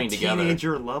for on coming a together.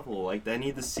 Teenager level. Like, I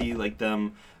need to see like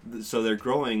them, so they're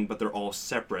growing, but they're all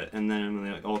separate, and then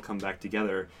when they all come back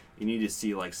together, you need to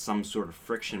see like some sort of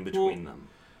friction between them.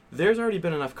 There's already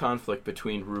been enough conflict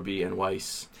between RWBY and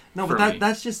Weiss. No, but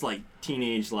that's just like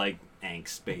teenage like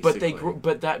angst, basically.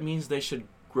 But that means they should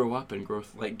grow up and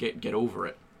get over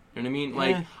it. You know what I mean?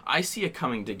 Like, I see it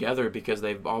coming together because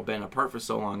they've all been apart for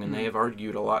so long, and they have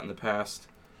argued a lot in the past.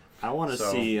 I want to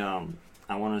see. I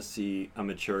want to see a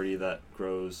maturity that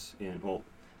grows in. Well,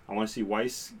 I want to see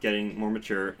Weiss getting more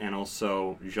mature, and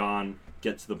also Jean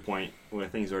get to the point. Well, I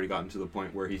think he's already gotten to the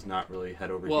point where he's not really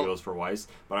head over heels for Weiss.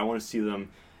 But I want to see them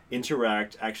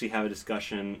interact, actually have a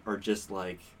discussion, or just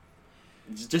like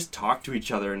just talk to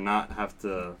each other and not have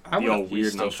to be all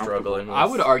weird and uncomfortable. I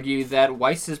would argue that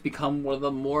Weiss has become one of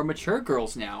the more mature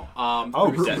girls now.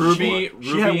 Ruby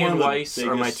and Weiss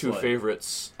are my two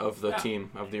favorites of the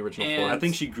team, of the original four. I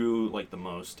think she grew the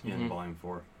most in Volume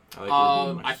 4.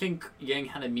 I think Yang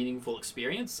had a meaningful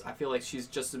experience. I feel like she's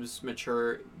just as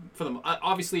mature for them.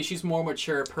 Obviously, she's more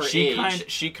mature per age.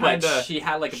 She kind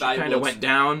of went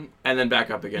down and then back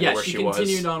up again to where she was. Yeah, she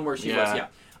continued on where she was. Yeah.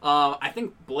 I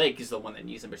think Blake is the one that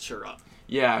needs to mature up.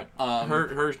 Yeah.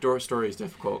 Her story is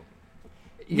difficult.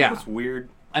 Yeah. It's weird.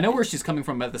 I know where she's coming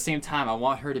from, but at the same time, I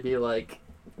want her to be like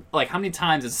how many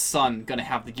times is Sun gonna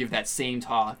have to give that same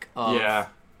talk?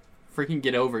 Freaking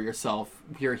get over yourself.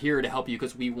 We're here to help you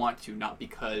because we want to, not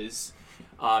because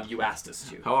you asked us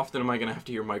to. How often am I going to have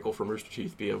to hear Michael from Rooster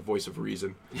Teeth be a voice of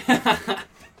reason?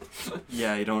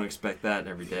 Yeah, you don't expect that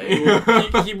every day.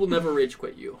 He will never rage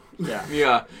quit you.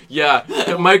 Yeah.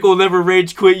 Michael will never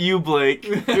rage quit you, Blake.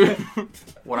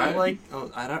 What I like...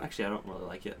 I don't really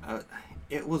like it.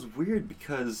 It was weird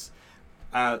because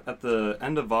at the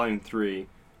end of Volume 3,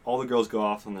 all the girls go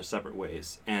off on their separate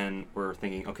ways. And we're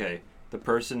thinking, okay... The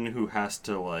person who has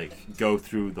to go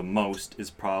through the most is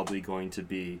probably going to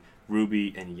be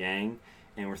Ruby and Yang,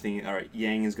 and we're thinking, all right,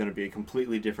 Yang is going to be a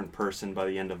completely different person by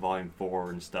the end of Volume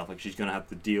 4 and stuff. She's going to have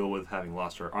to deal with having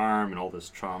lost her arm and all this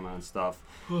trauma and stuff.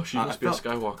 Oh, she must be a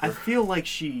Skywalker. I feel like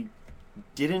she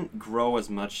didn't grow as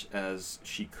much as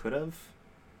she could have.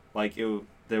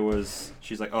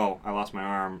 She's like, oh, I lost my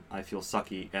arm, I feel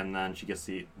sucky, and then she gets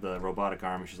the robotic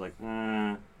arm, and she's like,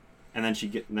 And then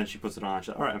she puts it on. She's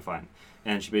like, all right, I'm fine.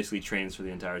 And she basically trains for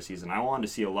the entire season. I wanted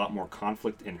to see a lot more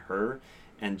conflict in her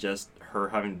and just her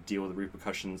having to deal with the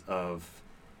repercussions of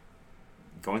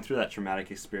going through that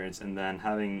traumatic experience and then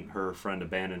having her friend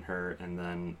abandon her and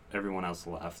then everyone else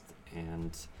left.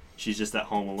 And she's just at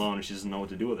home alone and she doesn't know what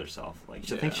to do with herself. I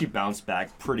think she bounced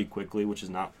back pretty quickly, which is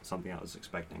not something I was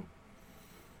expecting.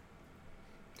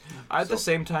 At the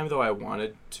same time, though, I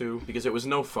wanted to because it was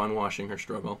no fun watching her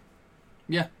struggle.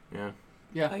 Yeah. I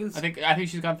think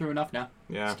she's gone through enough now.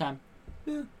 Yeah. It's time.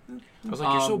 Yeah. I was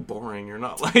like, you're so boring. You're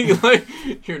not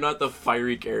like you're not the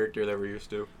fiery character that we're used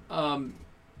to.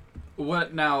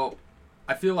 What now?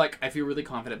 I feel really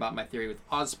confident about my theory with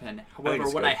Ozpin. However,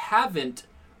 what I haven't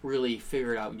really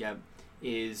figured out yet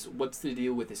is what's the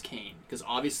deal with his cane? Because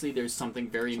obviously there's something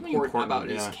very important about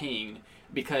his cane.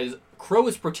 Because Crow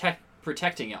is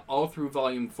protecting it all through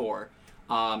Volume 4.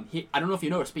 I don't know if you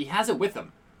noticed, but he has it with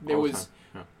him.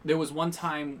 There was one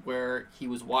time where he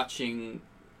was watching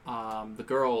the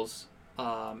girls,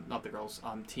 not the girls,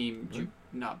 Team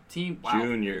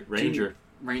Junior, Ranger.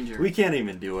 We can't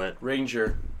even do it.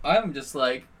 Ranger. I'm just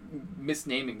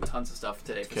misnaming tons of stuff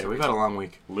today. Okay, we've had a long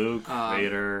week. Luke,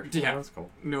 Vader. Yeah, that's cool.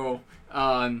 No.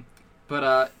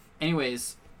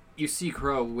 Anyways, you see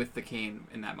Crow with the cane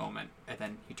in that moment, and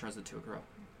then he turns into a crow.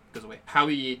 Goes away. How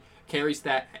he carries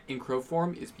that in crow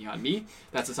form is beyond me.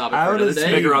 That's a topic for another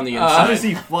day. Bigger on the inside. How does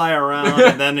he fly around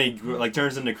and then he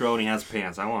turns into crow and he has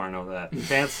pants? I want to know that.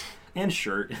 Pants and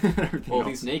shirt. Well,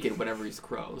 he's naked whenever he's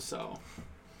crow, so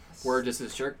where does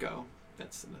his shirt go?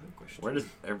 That's another question. Where does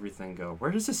everything go?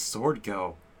 Where does his sword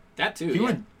go? That too. He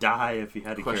would die if he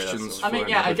had to carry that sword. I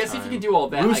mean, I guess if you can do all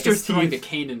that, Rooster I guess throwing the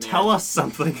cane in there. Tell us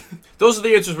something. Those are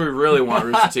the answers we really want,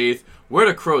 Rooster Teeth. Where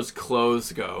do Crow's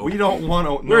clothes go? We don't want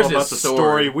to know about the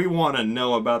story. We want to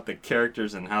know about the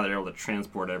characters and how they're able to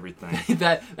transport everything.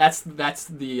 That's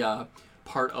the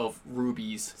part of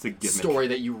Ruby's story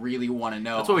that you really want to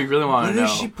know. That's what we really want to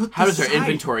know. How does her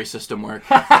inventory system work?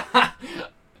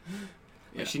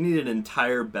 Yeah. She needed an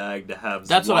entire bag to have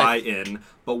Zwei in,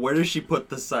 but where does she put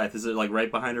the scythe? Is it right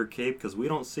behind her cape? Because we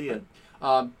don't see it.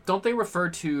 Don't they refer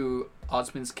to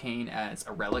Ozpin's cane as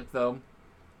a relic, though?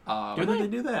 Why do they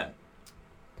do that?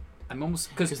 I'm almost...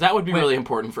 Because that would be really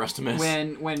important for us to miss.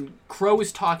 When Crow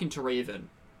is talking to Raven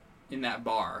in that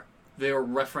bar, they're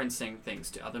referencing things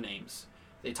to other names.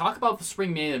 They talk about the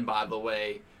Spring Maiden, by the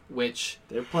way, which...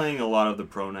 They're playing a lot of the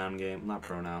pronoun game. Not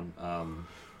pronoun.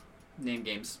 Name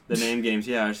games. The name games,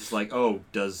 yeah. It's just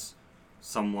does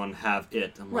someone have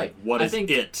it? I'm like, what is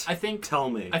it? Tell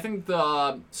me. I think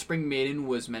the Spring Maiden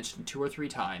was mentioned 2 or 3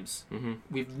 times. Mm-hmm.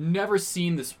 We've never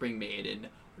seen the Spring Maiden,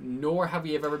 nor have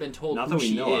we ever been told who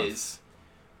she is.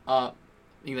 I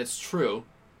think that's true,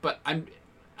 but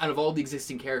out of all the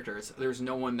existing characters, there's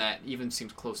no one that even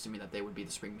seems close to me that they would be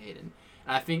the Spring Maiden.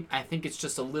 And I think it's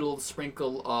just a little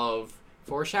sprinkle of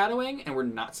foreshadowing, and we're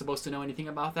not supposed to know anything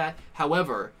about that.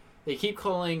 However, they keep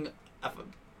calling,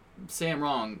 say I'm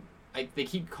wrong, they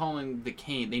keep calling the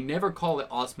cane. They never call it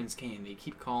Ozpin's cane. They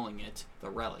keep calling it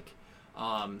the relic.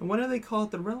 When do they call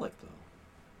it the relic,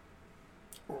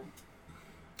 though?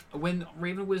 when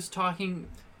Raven was talking.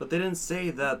 But they didn't say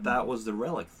that was the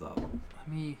relic, though.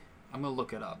 I'm gonna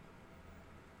look it up.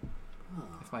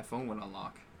 If my phone would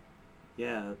unlock.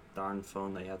 Yeah, darn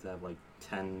phone. They have to have like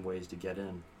 10 ways to get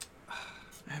in.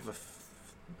 I have a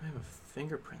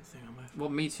fingerprint thing on my phone. Well,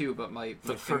 me too, but my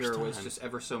finger was just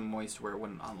ever so moist where it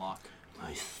wouldn't unlock.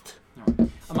 Moist. Right.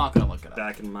 I'm not gonna look it up.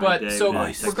 Back in my day. But so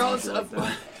Like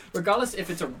regardless if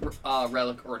it's a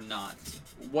relic or not,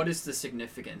 what is the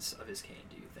significance of his cane?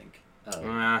 Do you think?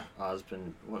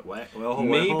 Ozpin. What? Well,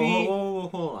 maybe.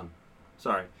 Hold on.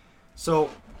 Sorry. So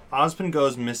Ozpin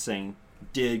goes missing.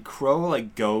 Did Crow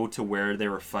like go to where they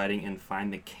were fighting and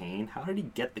find the cane? How did he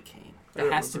get the cane? That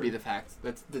has to be the fact.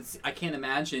 That's. I can't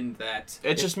imagine that.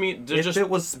 It just means it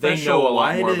was special, they know a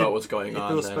lot more about what's going on.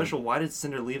 If it was special, why did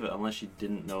Cinder leave it unless she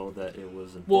didn't know that it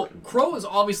was important? Well, Crow is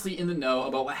obviously in the know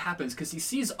about what happens because he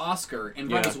sees Oscar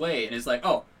and runs his way and is like,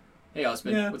 "Oh, hey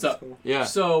Ozpin, what's up?" Cool. Yeah.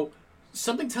 So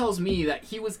something tells me that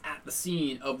he was at the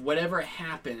scene of whatever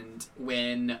happened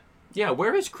when. Yeah,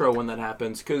 where is Crow when that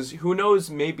happens? Because who knows?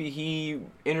 Maybe he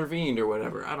intervened or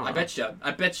whatever. I don't know.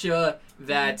 I bet you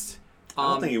that. I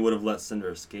don't think he would have let Cinder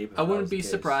escape. I wouldn't be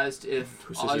surprised if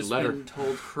Ozpin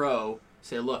told Crow,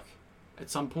 "Say, look, at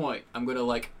some point I'm gonna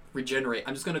like regenerate.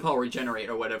 I'm just gonna call regenerate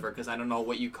or whatever because I don't know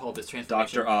what you call this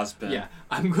transformation." Dr. Ozpin. Yeah,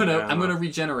 I'm gonna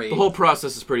regenerate. The whole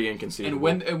process is pretty inconceivable.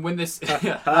 And when this.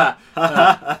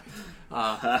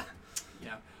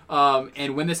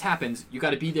 And when this happens, you got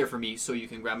to be there for me so you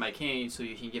can grab my cane so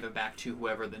you can give it back to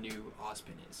whoever the new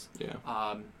Ozpin is.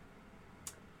 Yeah.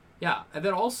 Yeah, and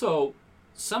then also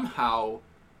somehow,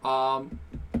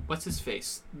 what's his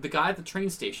face? The guy at the train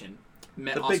station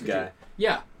met the Oscar. big guy. Too.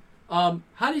 Yeah.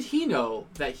 How did he know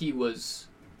that he was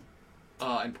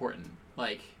important?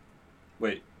 Like.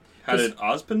 Wait. How did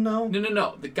Ozpin know?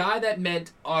 No. The guy that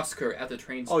met Oscar at the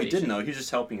train station. Oh, he didn't know. He was just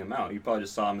helping him out. He probably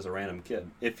just saw him as a random kid.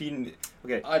 If he...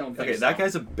 Okay. I don't think so. That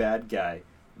guy's a bad guy.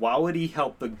 Why would he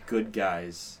help the good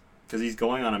guys? Because he's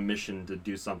going on a mission to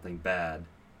do something bad.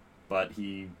 But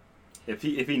he... If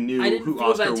he knew who Oscar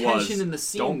was... I didn't feel that tension in the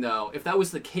scene, though. If that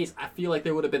was the case, I feel like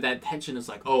there would have been that tension. It's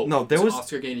like, oh, no, there was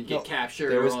Oscar going to get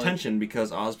captured? There was tension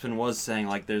because Ozpin was saying,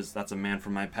 like, that's a man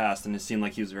from my past. And it seemed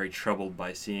like he was very troubled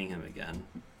by seeing him again.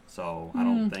 So I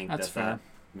don't think that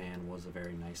man was a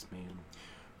very nice man.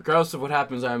 Regardless of what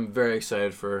happens, I'm very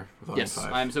excited for Volume 5.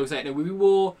 Yes, I'm so excited. And we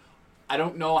will... I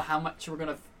don't know how much we're going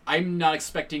to... I'm not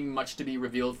expecting much to be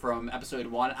revealed from Episode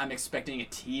 1. I'm expecting a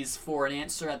tease for an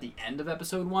answer at the end of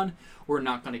Episode 1. We're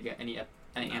not going to get any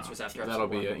answers after Episode 1.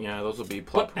 That'll be it. Yeah, those will be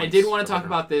plot points. I did want to talk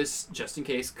about this just in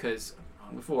case, because I've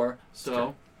gone before. So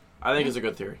okay. I think it's a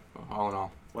good theory, all in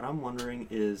all. What I'm wondering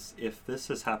is, if this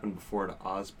has happened before to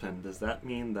Ozpin, does that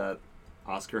mean that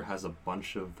Oscar has a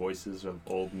bunch of voices of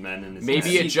old men in his head?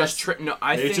 Maybe it just...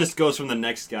 it just goes from the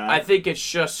next guy. I think it's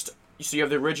just... So you have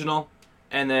the original,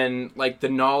 and then like the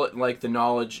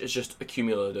knowledge is just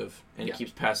accumulative, and it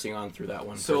keeps passing on through that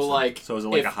one person. So is it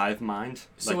like a hive mind?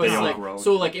 So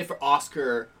if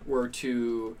Oscar were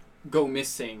to go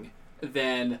missing,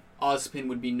 then Ozpin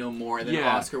would be no more, and then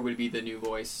Oscar would be the new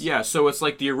voice. Yeah, so it's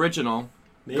like the original...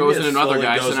 goes in another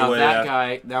guy, so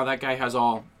now that guy has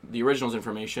all the original's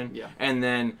information, and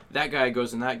then that guy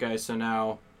goes in that guy, so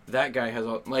now that guy has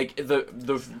all, like, the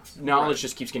knowledge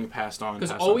just keeps getting passed on.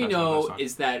 Because all we know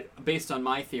is that, based on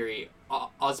my theory,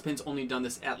 Ozpin's only done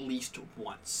this at least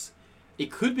once.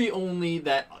 It could be only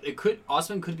that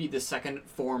Ozpin could be the second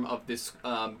form of this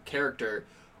character,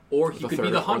 or he could be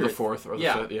the 100th, or the fourth, or the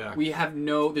fifth. Yeah, we have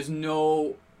no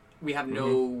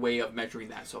way of measuring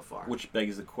that so far. Which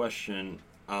begs the question.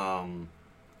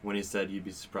 When he said you'd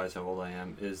be surprised how old I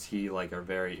am, is he like a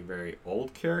very, very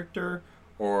old character,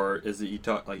 or is he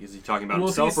talking about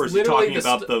himself, or is he talking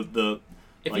about the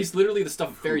if he's literally the stuff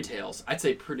of fairy tales, I'd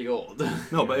say pretty old.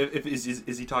 No, but is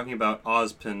he talking about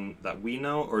Ozpin that we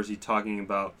know, or is he talking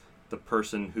about the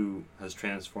person who has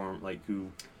transformed, like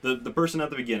the person at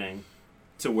the beginning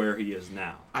to where he is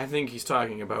now? I think he's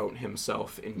talking about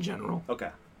himself in general.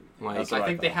 Okay. Like, I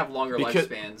think they have longer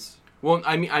lifespans. Well,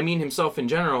 I mean himself in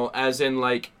general, as in,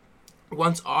 like,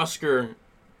 once Oscar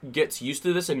gets used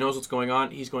to this and knows what's going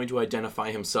on, he's going to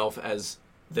identify himself as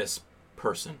this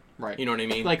person. Right. You know what I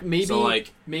mean? Like, maybe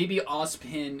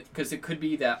Ozpin, because it could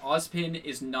be that Ozpin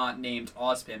is not named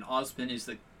Ozpin. Ozpin is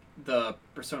the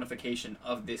personification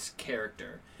of this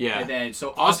character. Yeah. And then,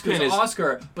 so Ozpin is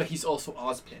Oscar, but he's also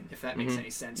Ozpin, if that makes any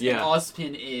sense. Yeah. And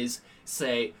Ozpin is,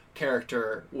 say,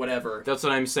 character, whatever. That's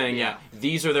what I'm saying, yeah.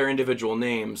 These are their individual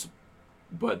names,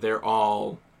 but they're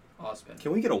all... Ozpin.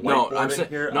 Can we get a whiteboard in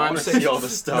here? I'm saying all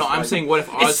this stuff. No, I'm saying what if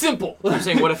it's simple. I'm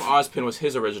saying what if Ozpin was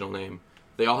his original name?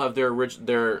 They all have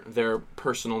their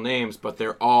personal names, but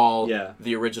they're all Yeah.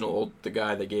 the original the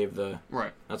guy that gave the.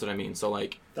 Right. That's what I mean. So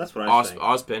like. That's what I think.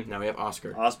 Ozpin. Now we have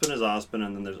Oscar. Ozpin is Ozpin,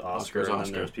 and then there's Oscar, and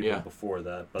then there's people yeah. before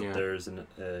that. But there's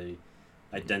a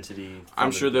identity. I'm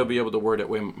sure they'll be able to word it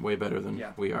way better than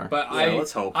we are. But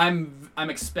let's hope. I'm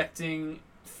expecting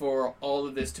for all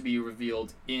of this to be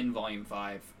revealed in Volume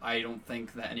 5. I don't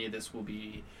think that any of this will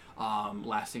be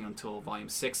lasting until Volume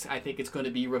 6. I think it's going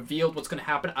to be revealed what's going to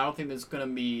happen. I don't think there's going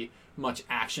to be much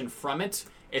action from it.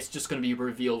 It's just going to be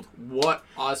revealed what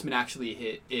Osmond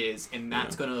actually is, and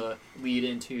that's going to lead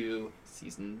into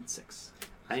Season 6.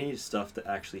 I need stuff to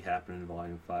actually happen in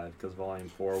Volume 5, because Volume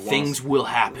 4... Things will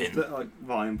happen.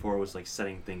 Volume 4 was like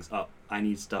setting things up. I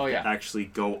need stuff to actually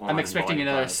go on. I'm expecting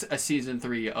a Season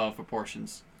 3 of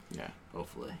Proportions. Yeah,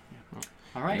 hopefully. Yeah.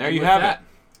 All right. And there you have it.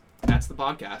 That's the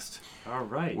podcast. All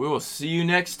right. We will see you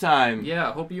next time.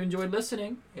 Yeah, hope you enjoyed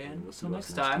listening. And until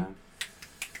next time,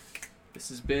 this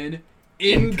has been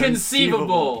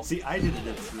Inconceivable. See, I did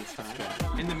it this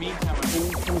time. In the meantime,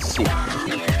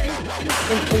 Inconceivable.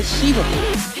 Inconceivable.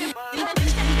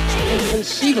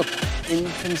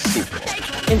 Inconceivable.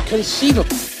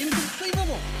 Inconceivable.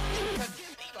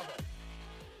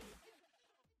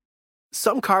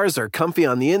 Some cars are comfy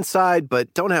on the inside,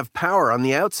 but don't have power on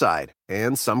the outside.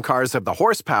 And some cars have the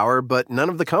horsepower, but none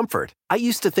of the comfort. I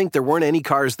used to think there weren't any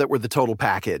cars that were the total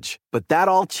package. But that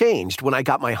all changed when I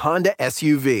got my Honda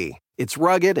SUV. It's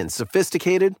rugged and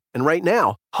sophisticated, and right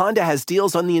now, Honda has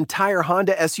deals on the entire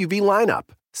Honda SUV lineup.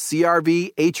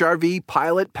 CR-V, HR-V,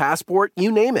 Pilot, Passport,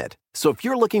 you name it. So if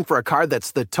you're looking for a car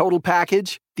that's the total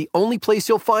package, the only place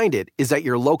you'll find it is at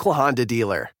your local Honda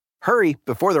dealer. Hurry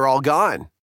before they're all gone.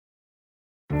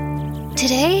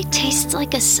 Today tastes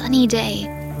like a sunny day,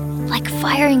 like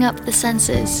firing up the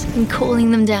senses and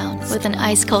cooling them down with an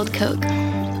ice-cold Coke.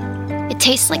 It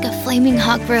tastes like a flaming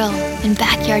hot grill and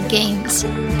backyard games.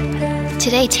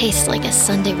 Today tastes like a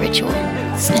Sunday ritual,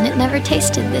 and it never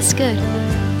tasted this good.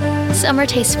 Summer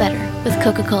tastes better with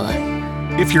Coca-Cola.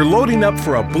 If you're loading up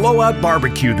for a blowout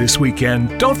barbecue this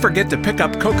weekend, don't forget to pick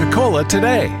up Coca-Cola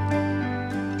today.